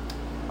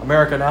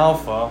American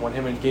Alpha when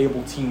him and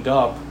Gable teamed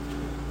up.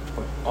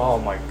 But, oh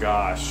my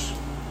gosh.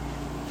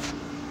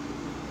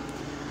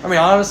 I mean,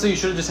 honestly, you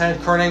should have just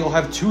had Kurt Angle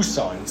have two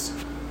sons.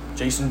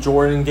 Jason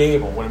Jordan and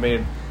Gable.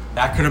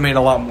 That could have made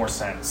a lot more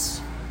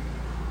sense.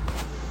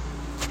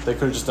 They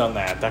could have just done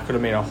that. That could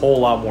have made a whole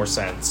lot more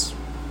sense.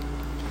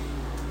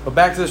 But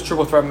back to this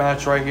triple threat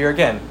match right here.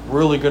 Again,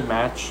 really good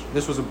match.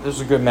 This was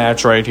a good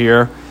match right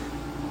here.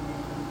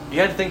 You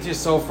had to think to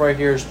yourself right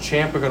here, is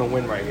Ciampa going to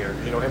win right here?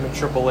 You know, him and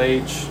Triple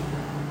H,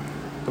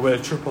 the way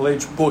that Triple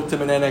H booked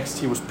him in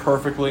NXT was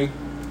perfectly.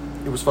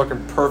 It was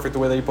fucking perfect the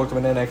way they booked him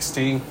in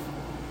NXT.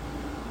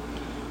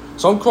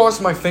 So I'm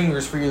crossing my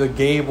fingers for either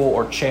Gable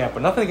or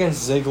Ciampa. Nothing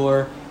against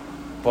Ziggler,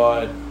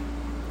 but,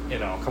 you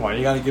know, come on.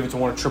 You got to give it to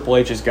one of Triple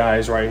H's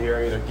guys right here,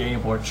 either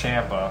Gable or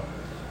Ciampa.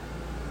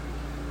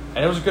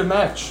 And it was a good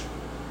match.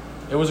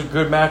 It was a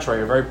good match right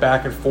here. Very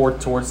back and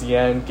forth towards the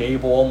end.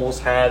 Gable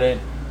almost had it.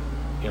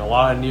 You know, a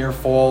lot of near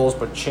falls,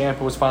 but Ciampa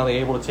was finally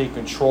able to take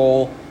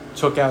control.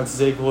 Took out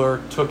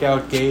Ziggler, took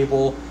out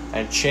Gable,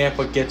 and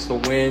Ciampa gets the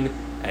win.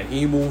 And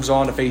he moves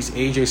on to face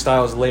AJ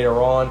Styles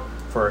later on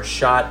for a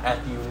shot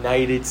at the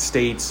United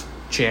States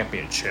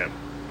Championship.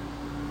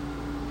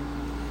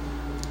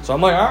 So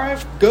I'm like, all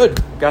right,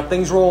 good. Got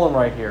things rolling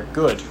right here.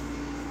 Good.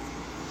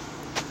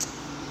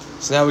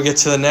 So now we get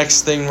to the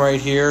next thing right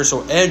here.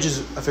 So Edge is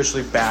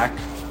officially back.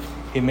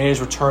 He made his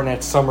return at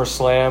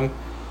SummerSlam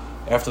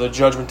after the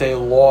Judgment Day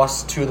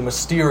lost to the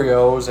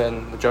Mysterios,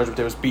 and the Judgment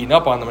Day was beating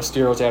up on the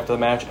Mysterios after the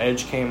match.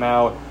 Edge came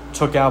out,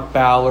 took out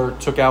Balor,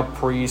 took out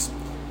Priest.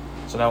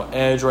 So now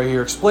Edge right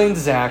here explains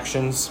his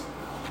actions.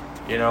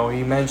 You know,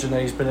 he mentioned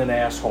that he's been an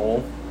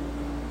asshole.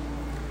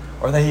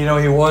 Or that, you know,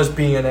 he was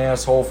being an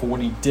asshole for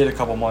what he did a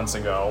couple months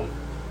ago.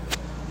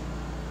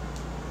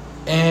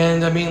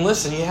 And, I mean,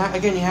 listen, you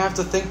have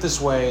to think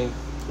this way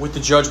with the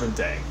Judgment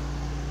Day.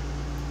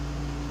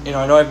 You know,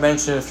 I know I've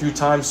mentioned it a few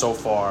times so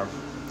far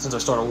since I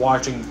started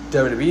watching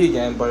WWE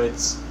again, but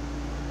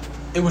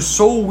it was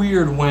so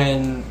weird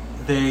when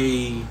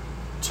they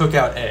took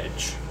out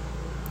Edge.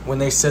 When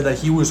they said that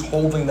he was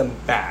holding them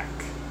back.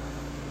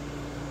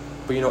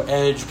 But, you know,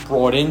 Edge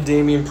brought in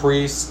Damian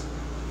Priest,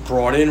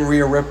 brought in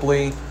Rhea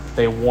Ripley.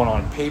 They won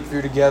on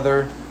pay-per-view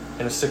together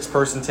in a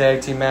 6-person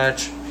tag team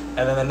match.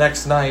 And then the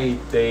next night,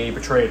 they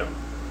betrayed him.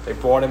 They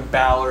brought in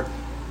Balor.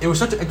 It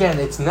was again,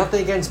 it's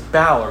nothing against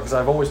Balor, because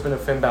I've always been a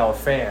Finn Balor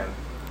fan.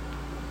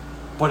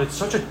 But it's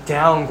such a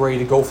downgrade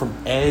to go from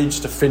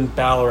Edge to Finn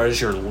Balor as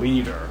your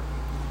leader.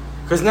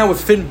 Because now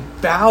with Finn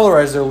Balor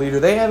as their leader,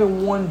 they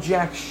haven't won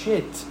jack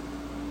shit.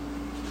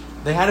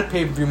 They had a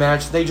pay-per-view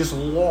match, they just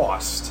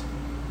lost.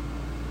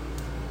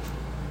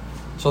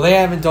 So they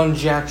haven't done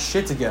jack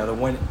shit together.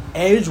 When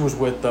Edge was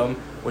with them,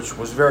 which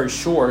was very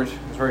short, it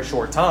was a very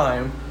short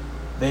time,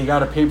 they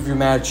got a pay-per-view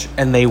match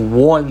and they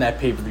won that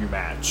pay-per-view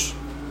match.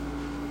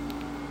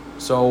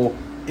 So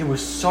it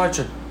was such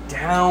a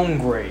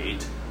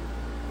downgrade.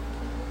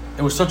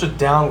 It was such a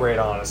downgrade,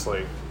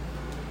 honestly.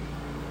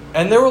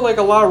 And there were like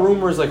a lot of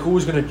rumors like who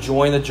was going to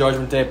join the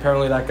Judgment Day.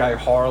 Apparently that guy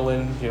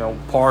Harlan, you know,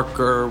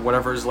 Parker,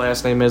 whatever his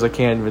last name is, I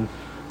can't even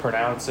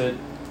pronounce it.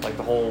 Like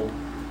the whole...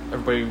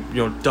 Everybody,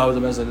 you know, dubbed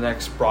him as the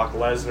next Brock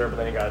Lesnar, but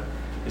then he got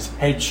his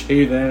head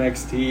shaved in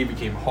NXT,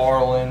 became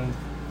Harlan.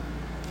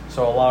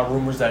 So a lot of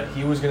rumors that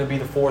he was going to be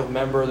the 4th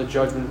member of the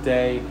Judgment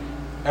Day.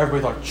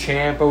 Everybody thought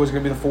Ciampa was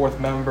going to be the 4th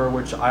member,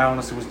 which I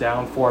honestly was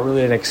down for. I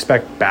really didn't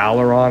expect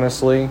Balor,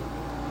 honestly.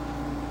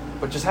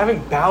 But just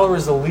having Balor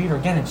as the leader,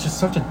 again, it's just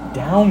such a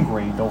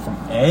downgrade, though, from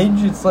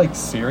Edge. It's like,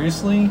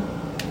 seriously?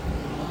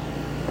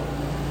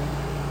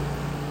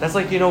 That's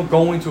like, you know,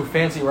 going to a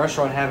fancy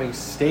restaurant, having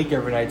steak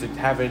every night, to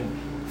having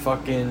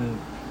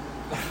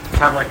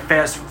like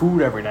fast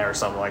food every night or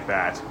something like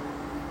that.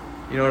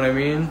 You know what I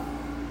mean?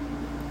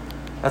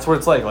 That's what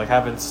it's like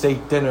having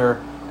steak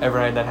dinner every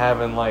night and then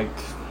having like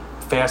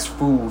fast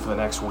food for the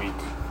next week.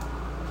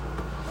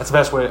 That's the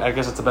best way, I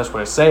guess it's the best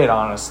way to say it,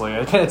 honestly.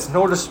 Again, it's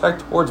no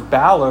disrespect towards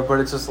Balor, but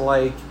it's just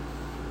like,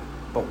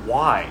 but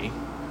why?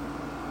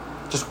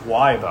 Just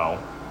why, though?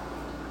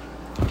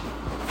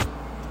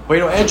 But,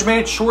 you know, Edge made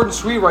it short and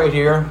sweet right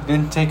here.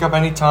 Didn't take up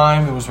any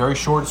time. It was very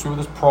short and sweet with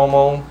his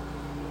promo.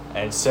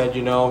 And said,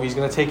 you know, he's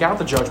going to take out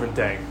the Judgment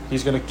Day.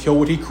 He's going to kill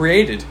what he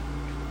created.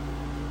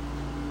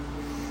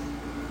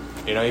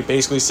 You know, he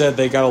basically said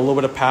they got a little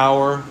bit of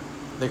power.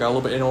 They got a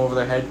little bit in over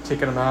their head,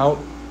 kicking him out.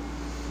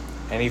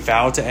 And he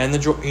vowed to end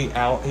he's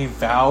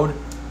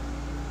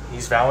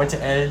vowing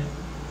to end,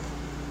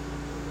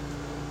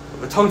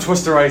 the tongue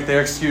twister right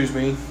there, excuse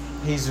me.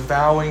 He's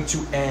vowing to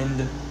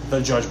end the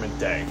Judgment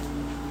Day.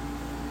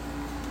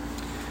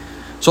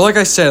 So like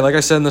I said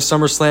in the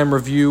SummerSlam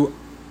review,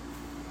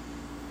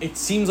 it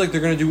seems like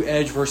they're going to do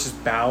Edge versus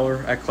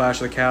Balor at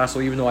Clash of the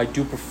Castle, even though I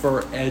do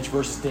prefer Edge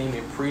versus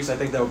Damian Priest. I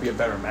think that would be a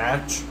better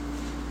match.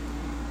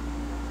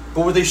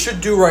 But what they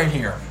should do right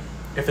here,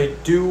 if they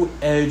do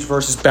Edge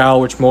versus Balor,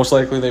 which most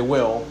likely they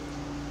will,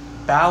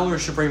 Balor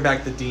should bring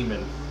back the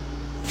Demon.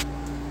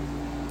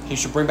 He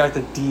should bring back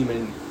the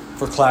Demon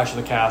for Clash of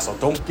the Castle.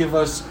 Don't give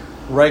us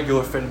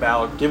regular Finn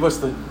Balor. Give us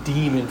the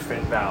Demon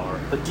Finn Balor.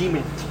 The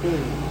Demon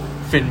King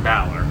Finn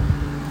Balor.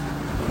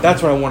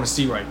 That's what I want to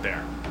see right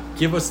there.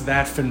 Give us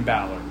that Finn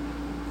Balor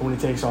when he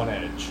takes on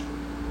Edge.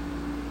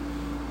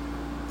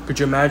 Could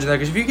you imagine that?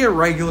 Because if you get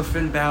regular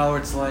Finn Balor,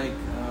 it's like,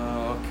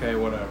 okay,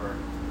 whatever.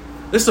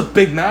 This is a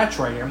big match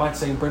right here. I'm not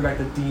saying bring back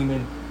the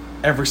Demon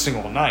every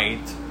single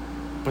night,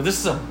 but this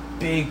is a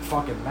big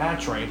fucking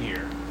match right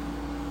here.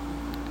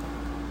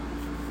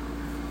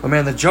 But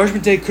man, the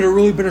Judgment Day could have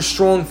really been a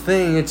strong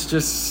thing. It's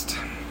just,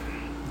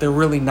 they're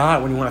really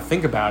not when you want to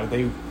think about it.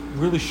 They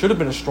really should have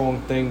been a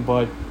strong thing,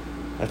 but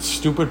that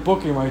stupid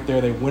booking right there,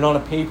 they went on a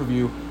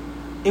pay-per-view.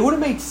 It would have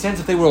made sense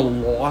if they would have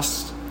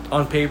lost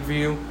on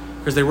pay-per-view,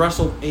 because they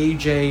wrestled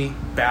AJ,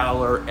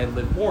 Balor, and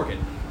Liv Morgan.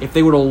 If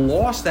they would have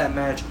lost that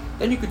match,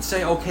 then you could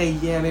say, okay,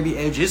 yeah, maybe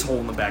Edge is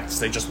holding them back because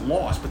they just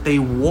lost, but they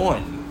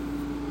won.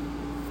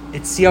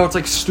 See how it's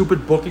like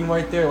stupid booking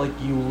right there? Like,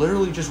 you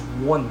literally just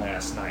won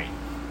last night.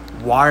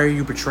 Why are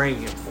you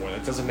betraying him for?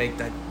 That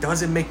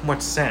doesn't make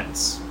much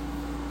sense.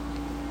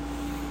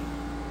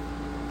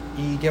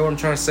 You get what I'm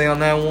trying to say on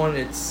that one?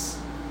 It's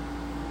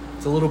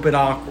a little bit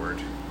awkward.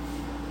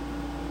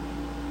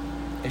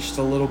 It's just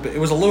a little bit... It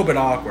was a little bit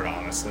awkward,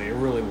 honestly. It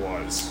really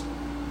was.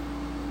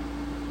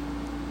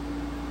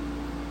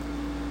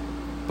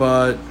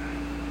 But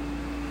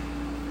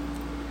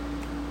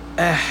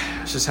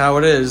it's just how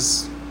it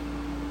is.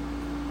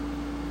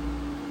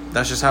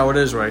 That's just how it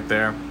is right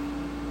there.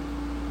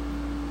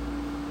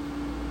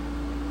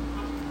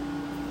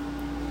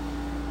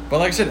 But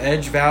like I said,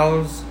 Edge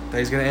vows that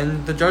he's going to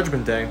end the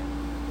Judgment Day.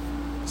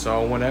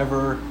 So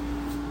whenever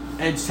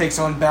Edge takes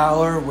on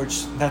Balor,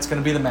 which that's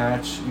going to be the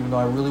match, even though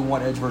I really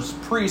want Edge versus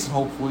Priest, and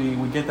hopefully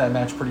we get that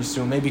match pretty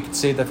soon. Maybe you could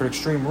save that for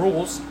Extreme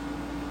Rules.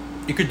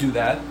 You could do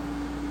that.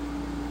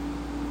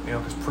 You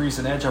know, because Priest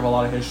and Edge have a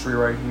lot of history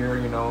right here.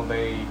 You know,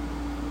 I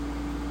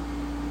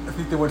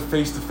think they went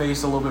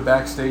face-to-face a little bit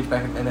backstage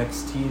back in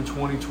NXT in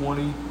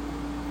 2020.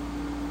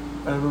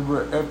 I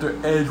remember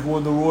after Edge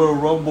won the Royal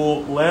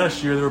Rumble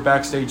last year, they were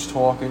backstage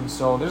talking.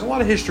 So there's a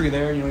lot of history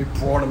there. You know, he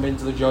brought him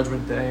into the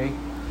Judgment Day.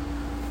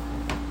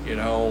 You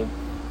know,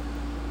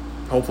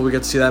 hopefully we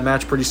get to see that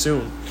match pretty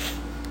soon.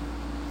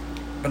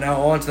 But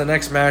now on to the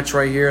next match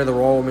right here. The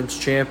Raw Women's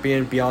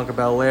Champion, Bianca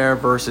Belair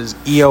versus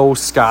Io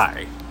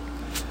Sky.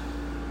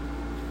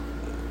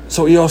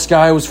 So Io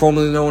Sky was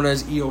formerly known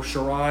as Io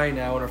Shirai.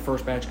 Now in her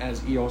first match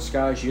as Io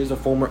Sky. She is a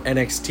former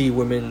NXT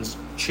Women's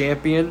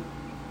Champion.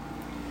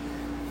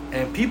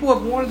 And people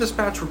have wanted this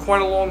match for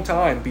quite a long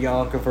time.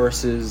 Bianca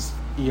versus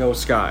Io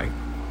Sky.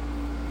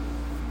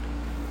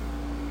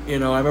 You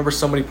know, I remember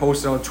somebody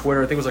posted on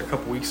Twitter, I think it was like a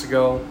couple weeks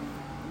ago,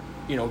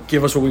 you know,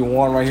 give us what we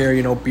want right here.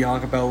 You know,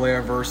 Bianca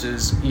Belair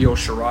versus Io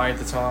Shirai at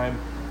the time.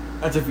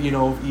 That's if, you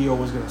know, if Io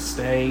was going to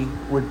stay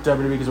with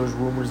WWE because there was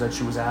rumors that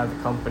she was out of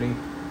the company.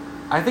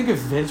 I think if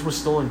Vince was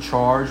still in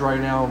charge right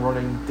now,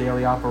 running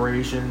daily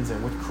operations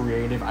and with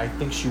creative, I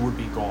think she would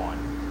be gone.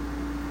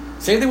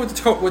 Same thing with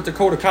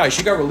Dakota Kai.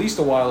 She got released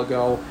a while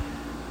ago,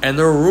 and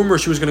there were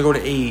rumors she was going to go to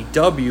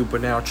AEW,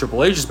 but now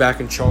Triple H is back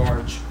in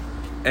charge.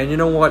 And you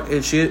know what?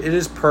 It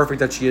is perfect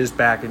that she is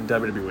back in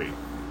WWE.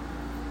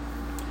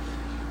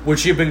 Would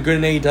she have been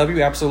good in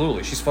AEW?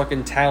 Absolutely. She's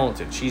fucking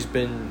talented. She's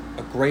been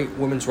a great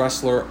women's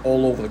wrestler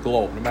all over the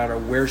globe. No matter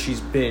where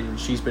she's been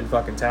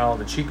fucking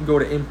talented. She can go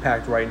to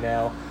Impact right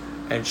now,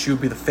 and she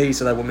would be the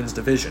face of that women's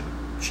division.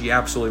 She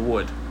absolutely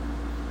would.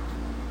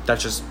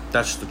 That's just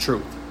the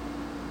truth.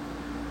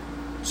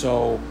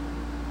 So,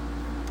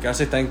 gotta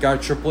say thank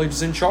God Triple H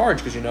is in charge,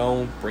 because, you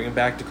know, bringing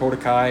back Dakota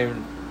Kai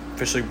and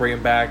officially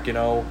bringing back, you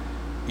know,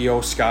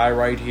 Io Sky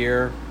right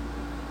here.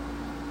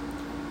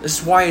 This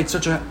is why it's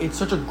such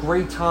a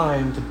great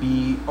time to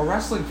be a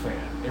wrestling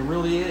fan. It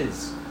really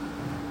is.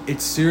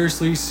 It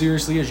seriously is.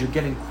 You're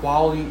gonna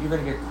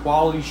get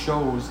quality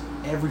shows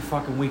every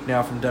fucking week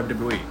now from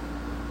WWE.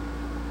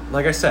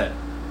 Like I've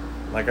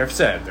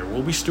said, there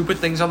will be stupid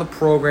things on the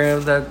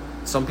program that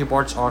some people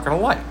aren't gonna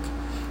like.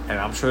 And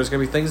I'm sure there's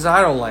going to be things that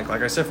I don't like.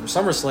 Like I said, from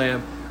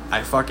SummerSlam,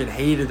 I fucking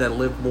hated that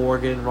Liv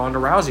Morgan Ronda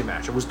Rousey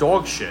match. It was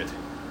dog shit.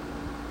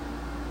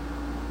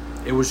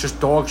 It was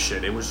just dog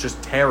shit. It was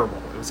just terrible.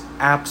 It was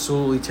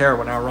absolutely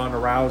terrible. Now Ronda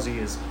Rousey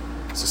is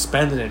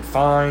suspended and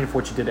fined for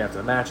what she did after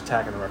the match,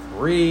 attacking the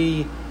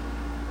referee.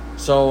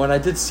 So, and I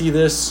did see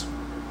this.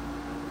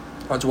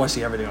 I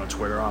see everything on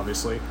Twitter,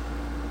 obviously.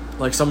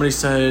 Like somebody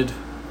said,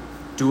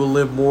 do a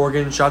Liv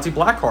Morgan Shotzi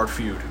Blackheart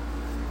feud.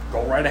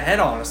 Go right ahead,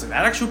 honestly.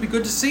 That actually would be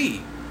good to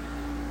see.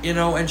 You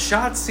know, and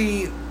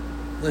Shotzi,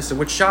 listen,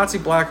 with Shotzi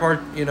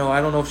Blackheart, you know, I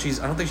don't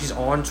think she's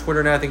on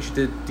Twitter now. I think she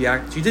did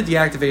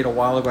deactivate a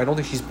while ago. I don't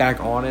think she's back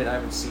on it. I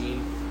haven't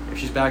seen if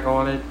she's back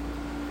on it.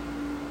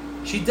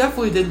 She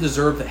definitely didn't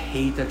deserve the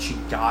hate that she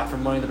got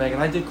from Money in the Bank,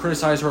 and I did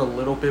criticize her a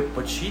little bit,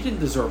 but she didn't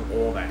deserve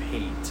all that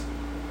hate.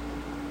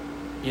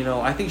 You know,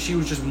 I think she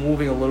was just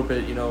moving a little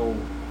bit, you know,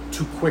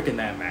 too quick in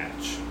that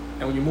match.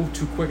 And when you move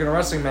too quick in a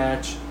wrestling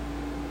match,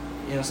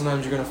 you know,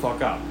 sometimes you're going to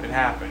fuck up. It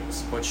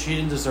happens. But she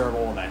didn't deserve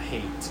all that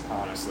hate,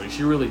 honestly.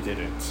 She really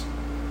didn't.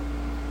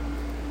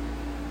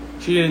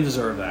 She didn't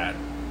deserve that.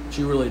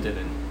 She really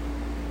didn't.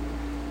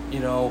 You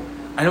know,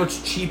 I know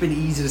it's cheap and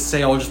easy to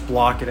say, oh, just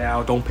block it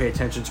out, don't pay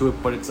attention to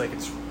it, but it's like,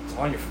 it's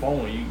on your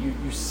phone.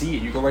 You see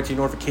it. You go right to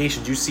your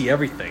notifications. You see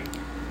everything.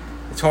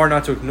 It's hard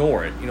not to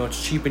ignore it. You know,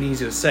 it's cheap and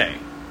easy to say.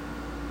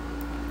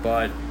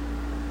 But,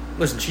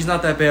 listen, she's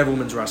not that bad of a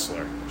women's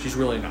wrestler. She's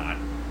really not.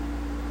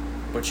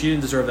 But she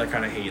didn't deserve that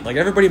kind of hate. Like,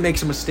 everybody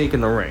makes a mistake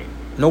in the ring.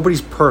 Nobody's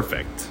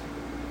perfect.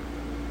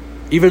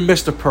 Even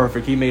Mr.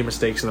 Perfect, he made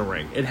mistakes in the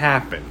ring. It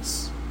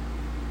happens.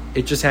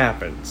 It just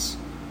happens.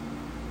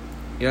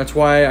 You know, that's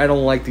why I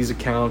don't like these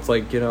accounts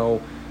like, you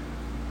know,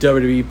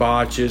 WWE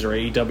botches or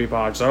AEW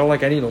botches. I don't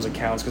like any of those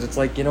accounts because it's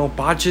like, you know,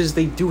 botches,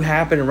 they do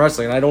happen in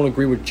wrestling. And I don't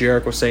agree with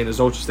Jericho saying there's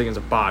no such thing as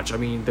a botch. I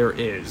mean, there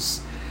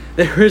is.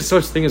 There is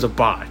such thing as a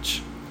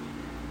botch.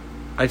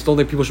 I just don't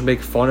think people should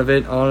make fun of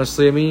it,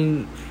 honestly. I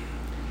mean,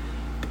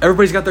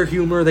 everybody's got their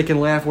humor. They can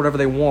laugh whatever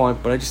they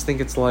want. But I just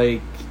think it's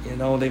like, you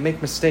know, they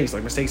make mistakes.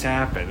 Like, mistakes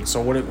happen. So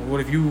what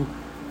if you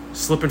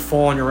slip and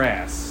fall on your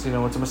ass? You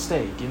know, it's a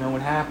mistake. You know,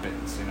 it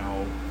happens. You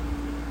know,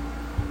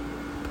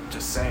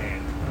 just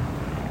saying.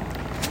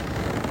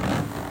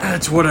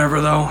 It's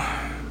whatever, though.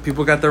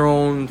 People got their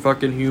own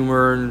fucking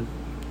humor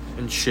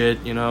and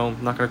shit, you know.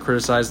 I'm not going to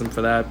criticize them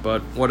for that,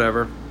 but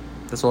whatever.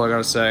 That's all I got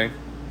to say.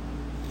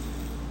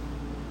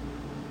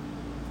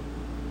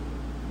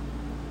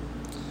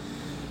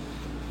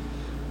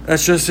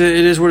 That's just it.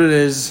 It is what it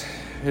is.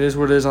 It is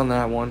what it is on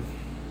that one.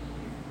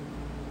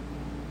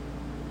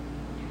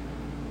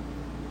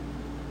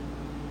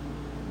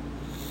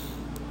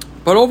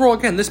 But overall,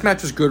 again, this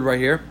match was good right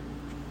here.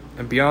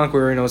 And Bianca,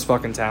 we already know, is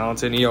fucking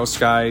talented. And Io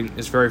Sky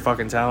is very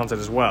fucking talented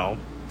as well.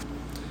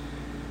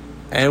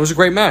 And it was a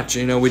great match.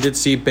 You know, we did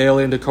see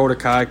Bayley and Dakota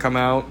Kai come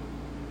out.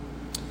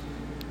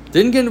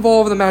 Didn't get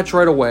involved in the match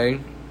right away.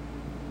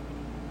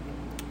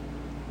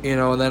 You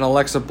know, and then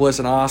Alexa Bliss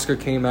and Asuka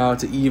came out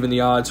to even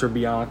the odds for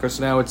Bianca.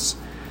 So now it's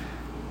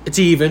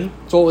even.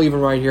 It's all even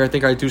right here. I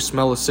think I do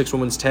smell a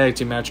 6-women's tag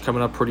team match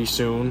coming up pretty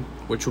soon,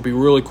 which would be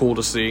really cool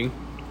to see.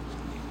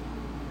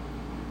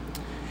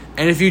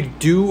 And if you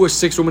do a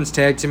 6-women's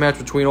tag team match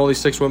between all these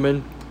 6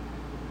 women,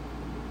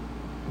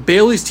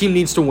 Bayley's team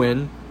needs to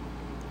win.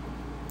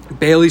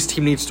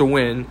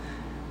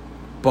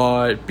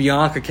 But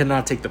Bianca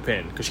cannot take the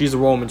pin because she's the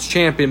Roman's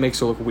champion, makes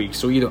her look weak.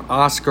 So either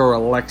Asuka or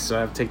Alexa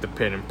have to take the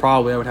pin, and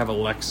probably I would have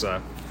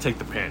Alexa take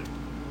the pin.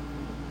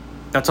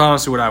 That's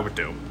honestly what I would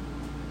do.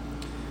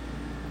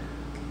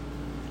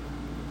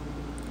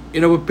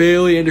 You know, with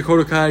Bayley and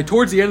Dakota Kai,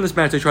 towards the end of this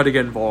match, they try to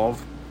get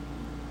involved.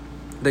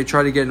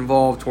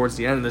 Towards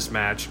the end of this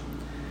match.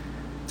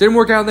 Didn't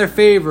work out in their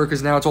favor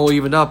because now it's all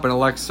evened up, and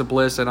Alexa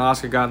Bliss and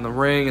Asuka got in the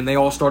ring, and they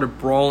all started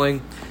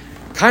brawling.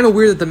 Kind of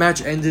weird that the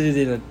match ended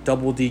in a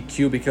double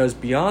DQ because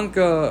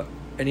Bianca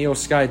and Io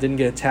Sky didn't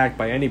get attacked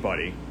by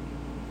anybody,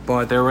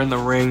 but they were in the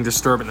ring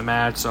disturbing the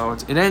match. So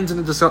it ended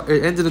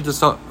in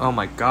oh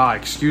my god,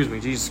 excuse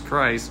me, Jesus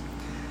Christ,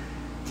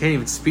 can't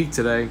even speak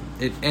today.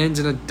 It ends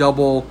in a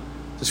double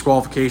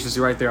disqualification. See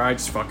right there, I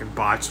just fucking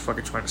botched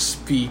trying to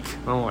speak.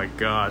 Oh my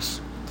gosh.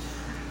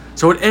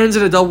 So it ends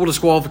in a double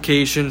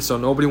disqualification. So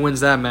nobody wins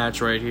that match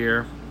right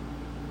here.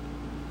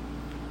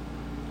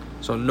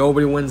 So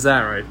nobody wins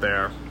that right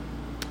there.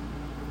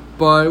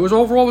 But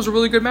overall was a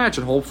really good match,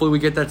 and hopefully we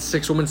get that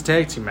 6-women's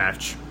tag team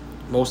match.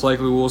 Most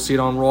likely we'll see it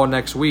on Raw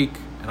next week,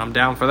 and I'm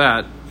down for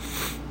that.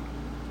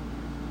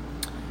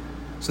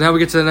 So now we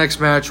get to the next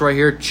match right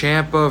here,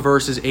 Ciampa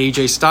versus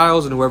AJ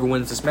Styles, and whoever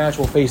wins this match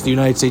will face the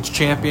United States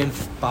Champion,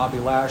 Bobby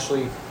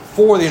Lashley,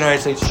 for the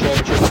United States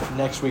Championship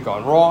next week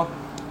on Raw.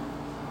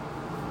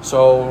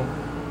 So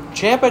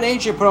Ciampa and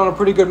AJ put on a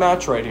pretty good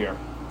match right here.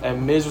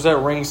 And Miz was at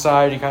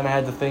ringside. He kind of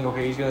had to think,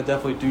 okay, he's going to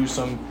definitely do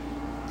some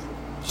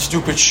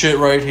stupid shit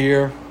right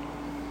here.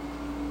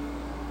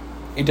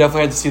 He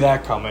definitely had to see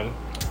that coming.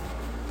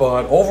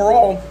 But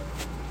overall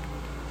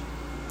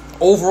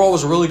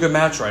was a really good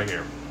match right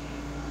here.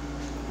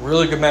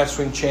 Really good match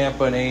between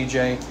Ciampa and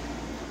AJ.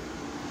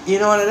 You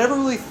know, and I never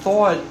really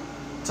thought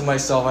to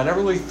myself, that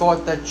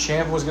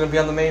Ciampa was going to be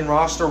on the main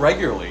roster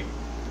regularly.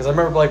 Because I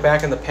remember, like,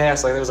 back in the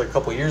past, like, there was a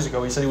couple years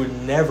ago, he said he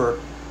would never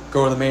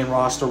go to the main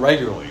roster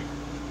regularly.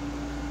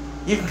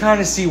 You can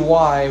kind of see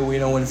why, you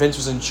know, when Vince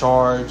was in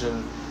charge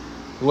and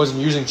he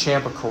wasn't using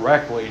Ciampa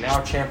correctly.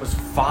 Now Ciampa's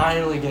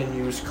finally getting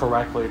used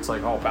correctly. It's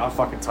like, oh, about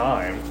fucking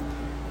time.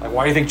 Like,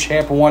 why do you think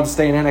Ciampa wanted to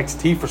stay in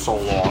NXT for so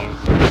long?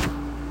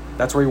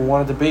 That's where he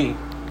wanted to be.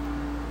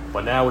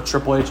 But now with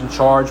Triple H in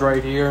charge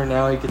right here,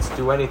 now he gets to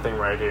do anything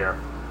right here.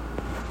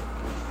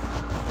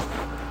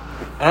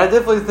 And I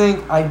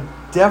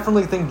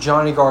definitely think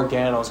Johnny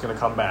Gargano is going to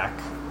come back.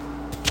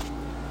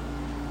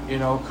 You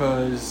know,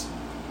 because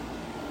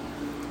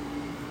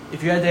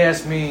if you had to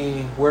ask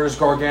me, where does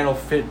Gargano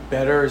fit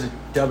better? Is it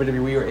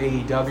WWE or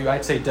AEW?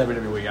 I'd say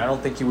WWE. I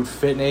don't think he would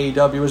fit in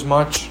AEW as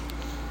much.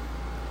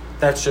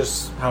 That's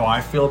just how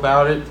I feel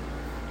about it.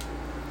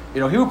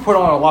 You know, he would put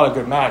on a lot of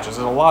good matches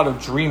and a lot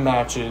of dream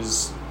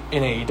matches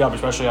in AEW.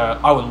 Especially,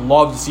 I would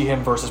love to see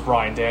him versus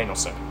Bryan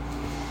Danielson.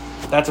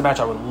 That's a match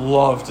I would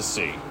love to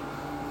see.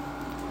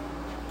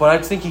 But I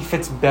think he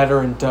fits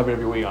better in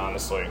WWE,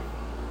 honestly.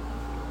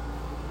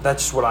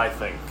 That's just what I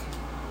think.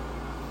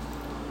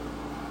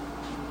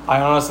 I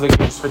honestly think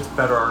he just fits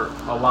better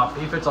a lot.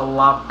 He fits a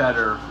lot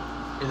better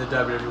in the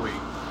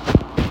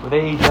WWE. With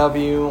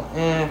AEW,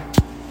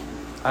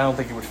 I don't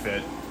think he would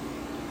fit.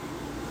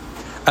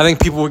 I think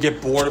people would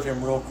get bored of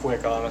him real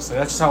quick, honestly.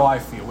 That's just how I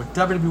feel. With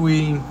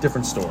WWE,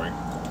 different story.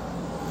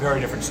 Very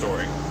different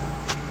story.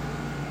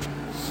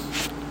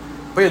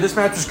 But yeah, this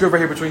match was good right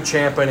here between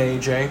Ciampa and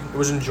AJ. It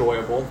was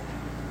enjoyable.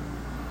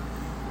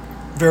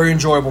 Very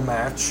enjoyable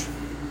match.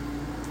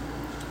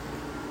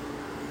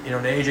 You know,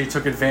 and AJ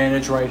took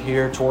advantage right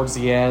here towards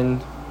the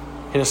end.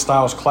 Hit a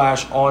Styles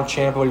Clash on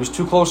Ciampa, but he was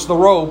too close to the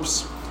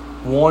ropes.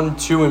 1,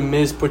 2, and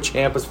Miz put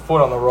Ciampa's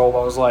foot on the rope.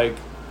 I was like,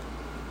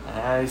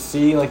 I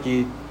see, like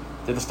he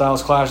did the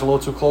Styles Clash a little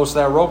too close to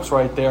that ropes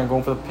right there, and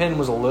going for the pin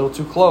was a little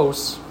too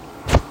close.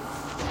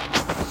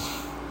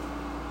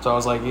 So I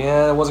was like,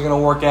 yeah, it wasn't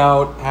going to work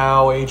out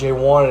how AJ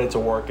wanted it to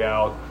work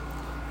out.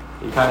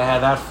 He kind of had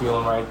that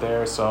feeling right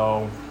there,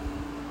 so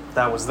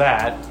that was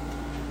that.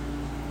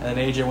 And then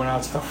AJ went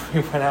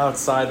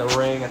outside the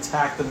ring,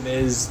 attacked the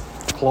Miz,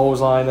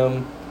 clotheslined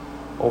him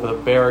over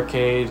the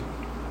barricade.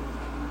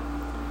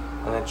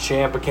 And then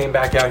Ciampa came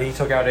back out. He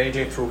took out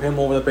AJ, threw him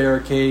over the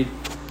barricade.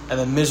 And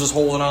then Miz was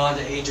holding on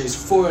to AJ's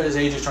foot as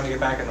AJ's trying to get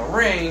back in the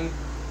ring.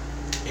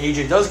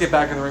 AJ does get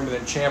back in the ring, but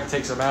then Ciampa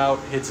takes him out,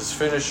 hits his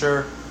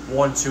finisher.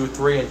 1, 2,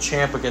 3, and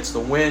Ciampa gets the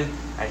win.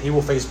 And he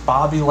will face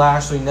Bobby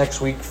Lashley next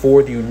week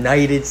for the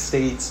United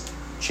States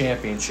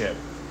Championship.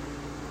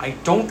 I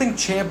don't think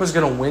Ciampa's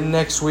going to win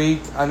next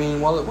week. I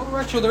mean, well,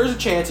 actually, there is a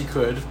chance he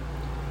could.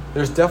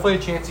 There's definitely a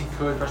chance he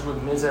could, especially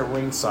with Miz at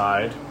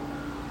ringside.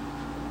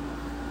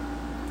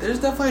 There's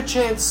definitely a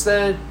chance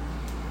that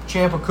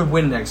Ciampa could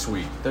win next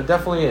week. There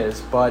definitely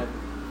is, but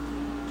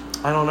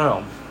I don't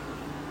know.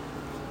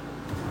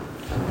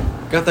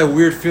 Got that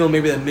weird feeling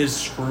maybe that Miz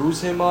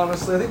screws him,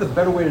 honestly. I think the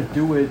better way to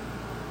do it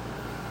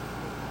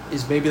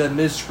is maybe that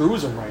Miz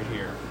screws him right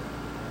here.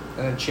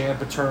 And then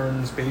Ciampa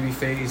turns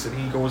babyface and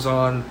he goes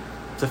on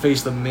to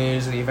face the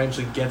Miz and he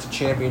eventually gets a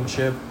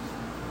championship.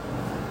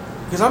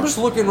 Because I'm just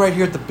looking right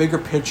here at the bigger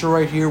picture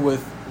right here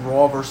with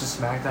Raw versus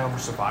SmackDown for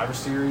Survivor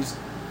Series.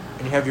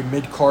 And you have your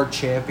mid-card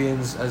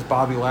champions as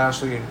Bobby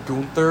Lashley and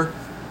Gunther.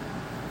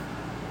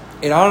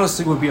 It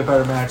honestly would be a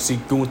better match to see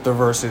Gunther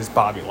versus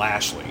Bobby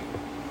Lashley.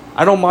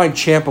 I don't mind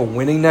Ciampa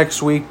winning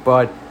next week,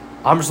 but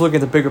I'm just looking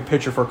at the bigger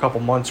picture for a couple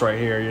months right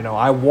here. You know,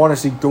 I want to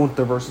see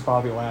Gunther versus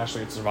Bobby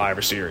Lashley at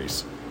Survivor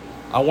Series.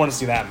 I want to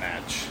see that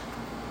match.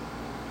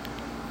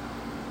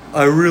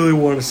 I really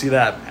want to see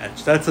that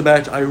match. That's a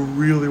match I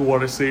really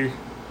want to see.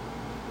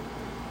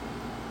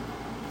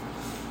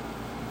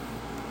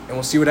 And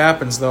we'll see what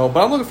happens, though.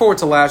 But I'm looking forward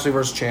to Lashley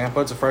versus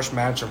Ciampa. It's a fresh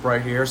matchup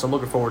right here, so I'm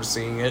looking forward to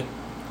seeing it.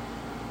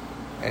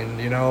 And,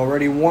 you know,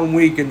 already 1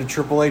 week into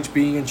Triple H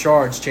being in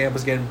charge,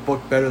 Ciampa's getting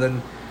booked better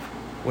than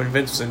when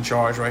Vince was in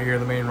charge right here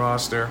in the main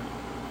roster.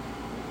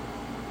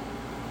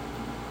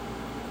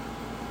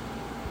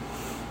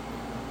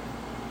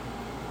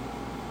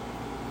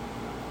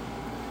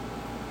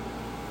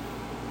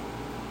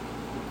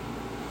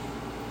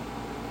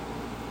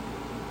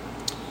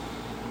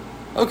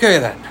 Okay,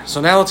 then.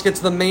 So now let's get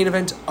to the main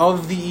event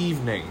of the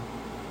evening.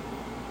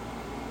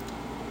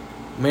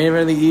 Main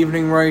event of the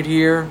evening right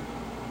here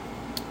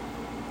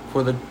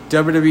for the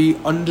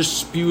WWE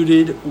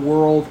Undisputed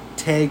World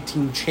Tag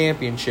Team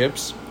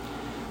Championships.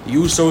 The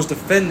Usos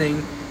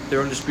defending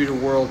their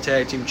Undisputed World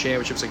Tag Team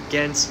Championships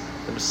against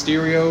the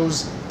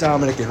Mysterios,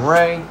 Dominic and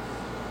Rey.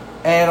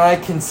 And I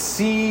can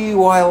see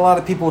why a lot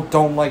of people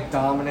don't like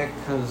Dominic,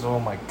 because, oh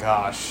my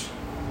gosh.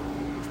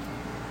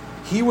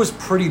 He was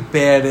pretty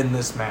bad in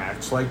this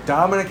match. Like,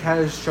 Dominic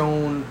has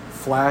shown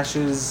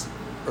flashes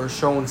or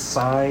shown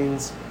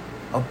signs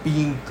of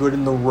being good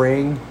in the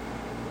ring.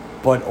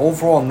 But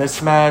overall in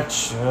this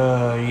match,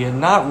 yeah,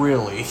 not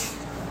really.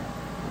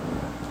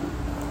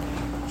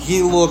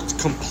 He looked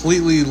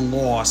completely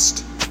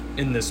lost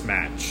in this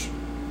match.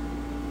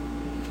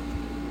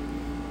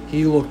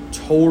 He looked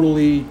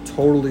totally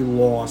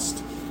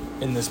lost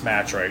in this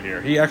match right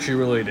here. He actually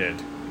really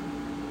did.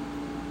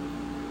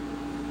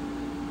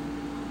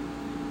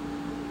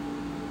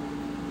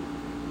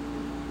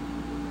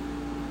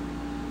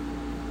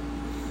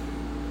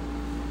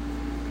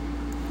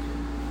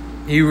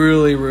 He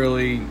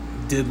really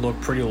did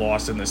look pretty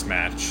lost in this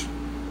match.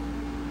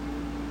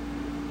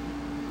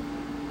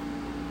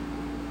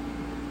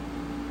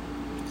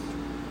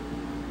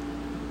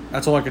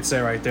 That's all I could say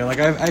right there. Like,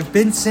 I've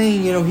been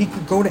saying, you know, he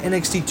could go to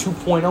NXT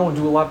 2.0 and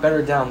do a lot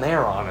better down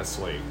there,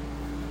 honestly.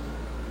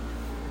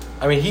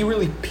 I mean, he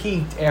really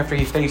peaked after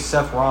he faced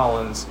Seth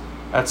Rollins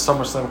at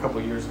SummerSlam a couple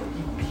of years ago.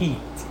 He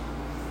peaked.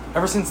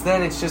 Ever since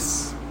then, it's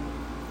just...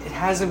 it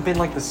hasn't been,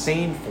 like, the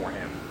same for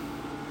him.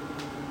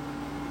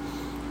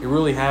 It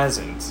really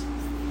hasn't.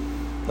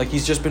 Like,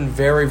 he's just been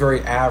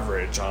very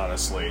average,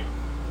 honestly.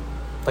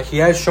 Like, he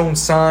has shown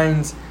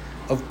signs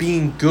of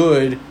being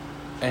good,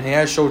 and he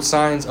has showed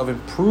signs of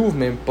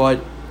improvement,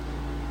 but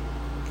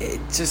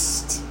it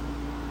just...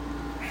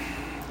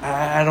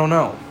 I don't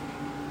know.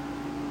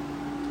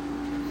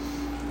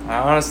 I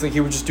honestly think he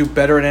would just do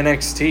better in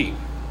NXT.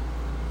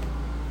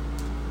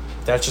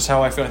 That's just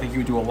how I feel. I think he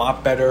would do a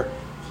lot better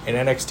in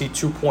NXT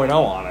 2.0,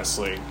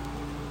 honestly.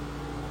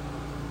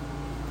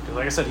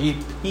 Like I said, he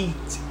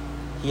peaked.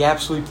 He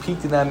absolutely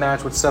peaked in that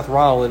match with Seth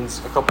Rollins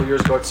a couple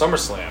years ago at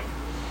SummerSlam.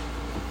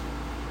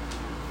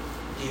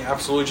 He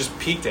absolutely just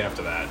peaked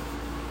after that.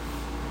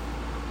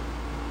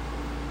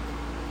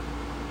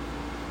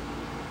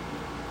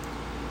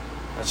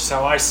 That's just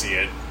how I see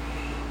it.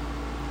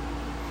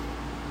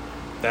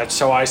 That's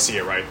how I see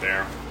it right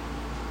there.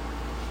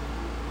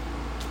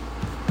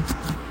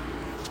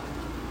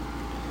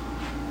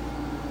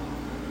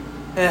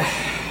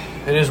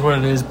 It is what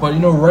it is. But, you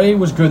know, Rey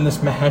was good in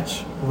this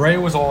match. Rey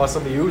was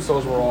awesome. The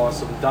Usos were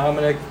awesome.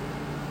 Dominic,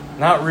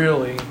 not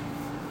really.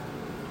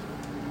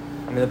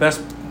 I mean, the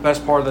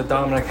best part that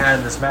Dominic had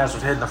in this match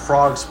was hitting the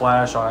frog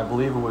splash on, I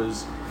believe it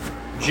was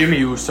Jimmy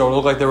Uso. It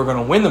looked like they were going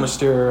to win the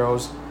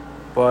Mysterios.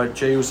 But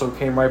Jey Uso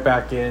came right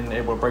back in,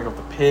 able to break up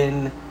the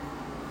pin.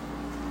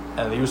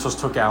 And the Usos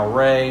took out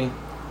Rey.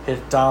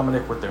 Hit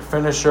Dominic with their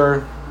finisher.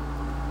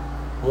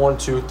 1,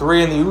 2,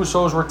 3. And the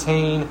Usos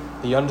retain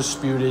the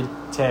Undisputed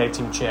Tag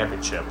Team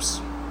Championships.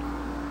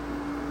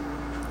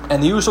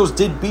 And the Usos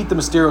did beat the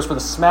Mysterios for the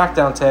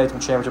SmackDown Tag Team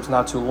Championships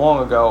not too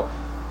long ago.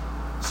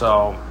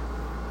 So,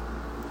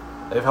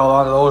 they've held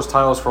on to those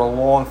titles for a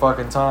long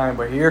fucking time.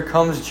 But here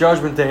comes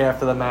Judgment Day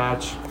after the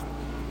match.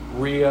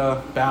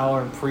 Rhea,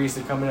 Balor, and Priest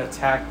to come in and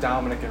attack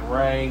Dominic and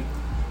Rey.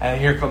 And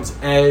here comes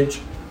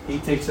Edge. He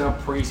takes out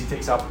Priest. He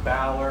takes out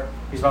Balor.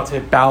 He's about to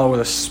hit Balor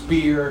with a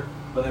spear.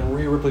 But then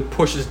Rhea Ripley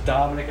pushes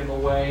Dominic in the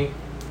way.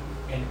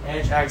 And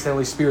Edge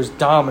accidentally spears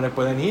Dominic.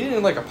 But then he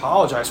didn't,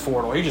 apologize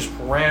for it all. He just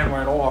ran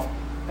right off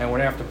and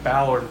went after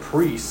Balor and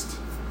Priest.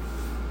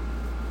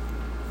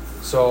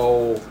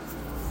 So,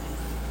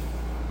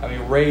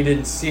 Rey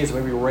didn't see it. So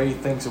maybe Rey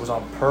thinks it was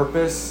on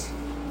purpose.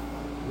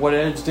 What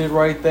Edge did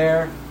right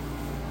there.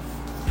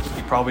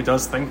 He probably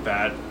does think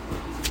that.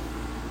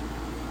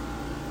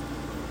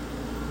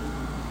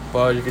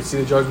 But you can see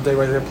the Judgment Day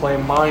right there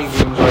playing mind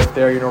games right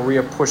there.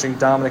 Rhea pushing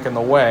Dominic in the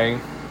way.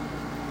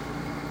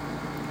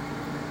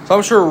 So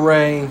I'm sure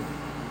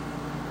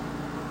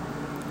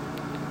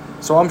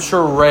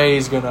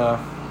Rey's gonna,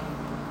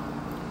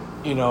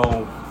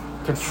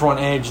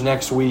 confront Edge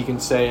next week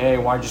and say, hey,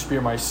 why'd you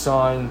spear my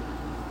son?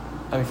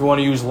 If you want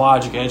to use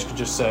logic, Edge could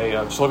just say,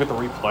 just look at the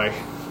replay.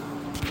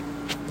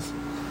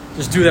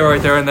 Just do that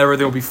right there and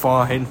everything will be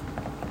fine.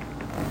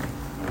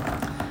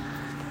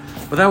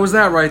 But that was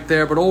that right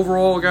there. But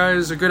overall,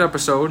 guys, a good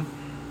episode.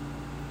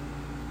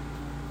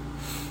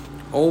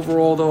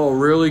 Overall, though, a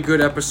really good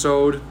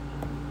episode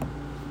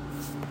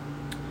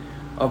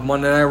of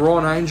Monday Night Raw,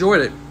 and I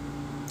enjoyed it.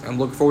 I'm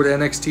looking forward to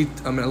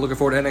NXT. Looking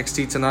forward to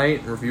NXT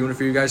tonight, reviewing it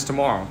for you guys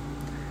tomorrow.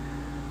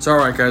 So,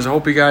 alright, guys, I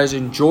hope you guys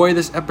enjoy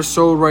this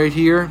episode right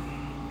here.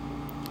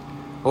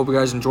 Hope you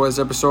guys enjoy this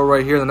episode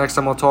right here. The next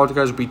time I'll talk to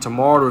you guys will be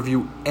tomorrow to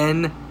review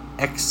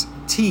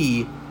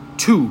NXT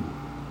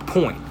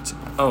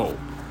 2.0.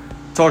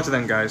 Talk to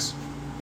them, guys.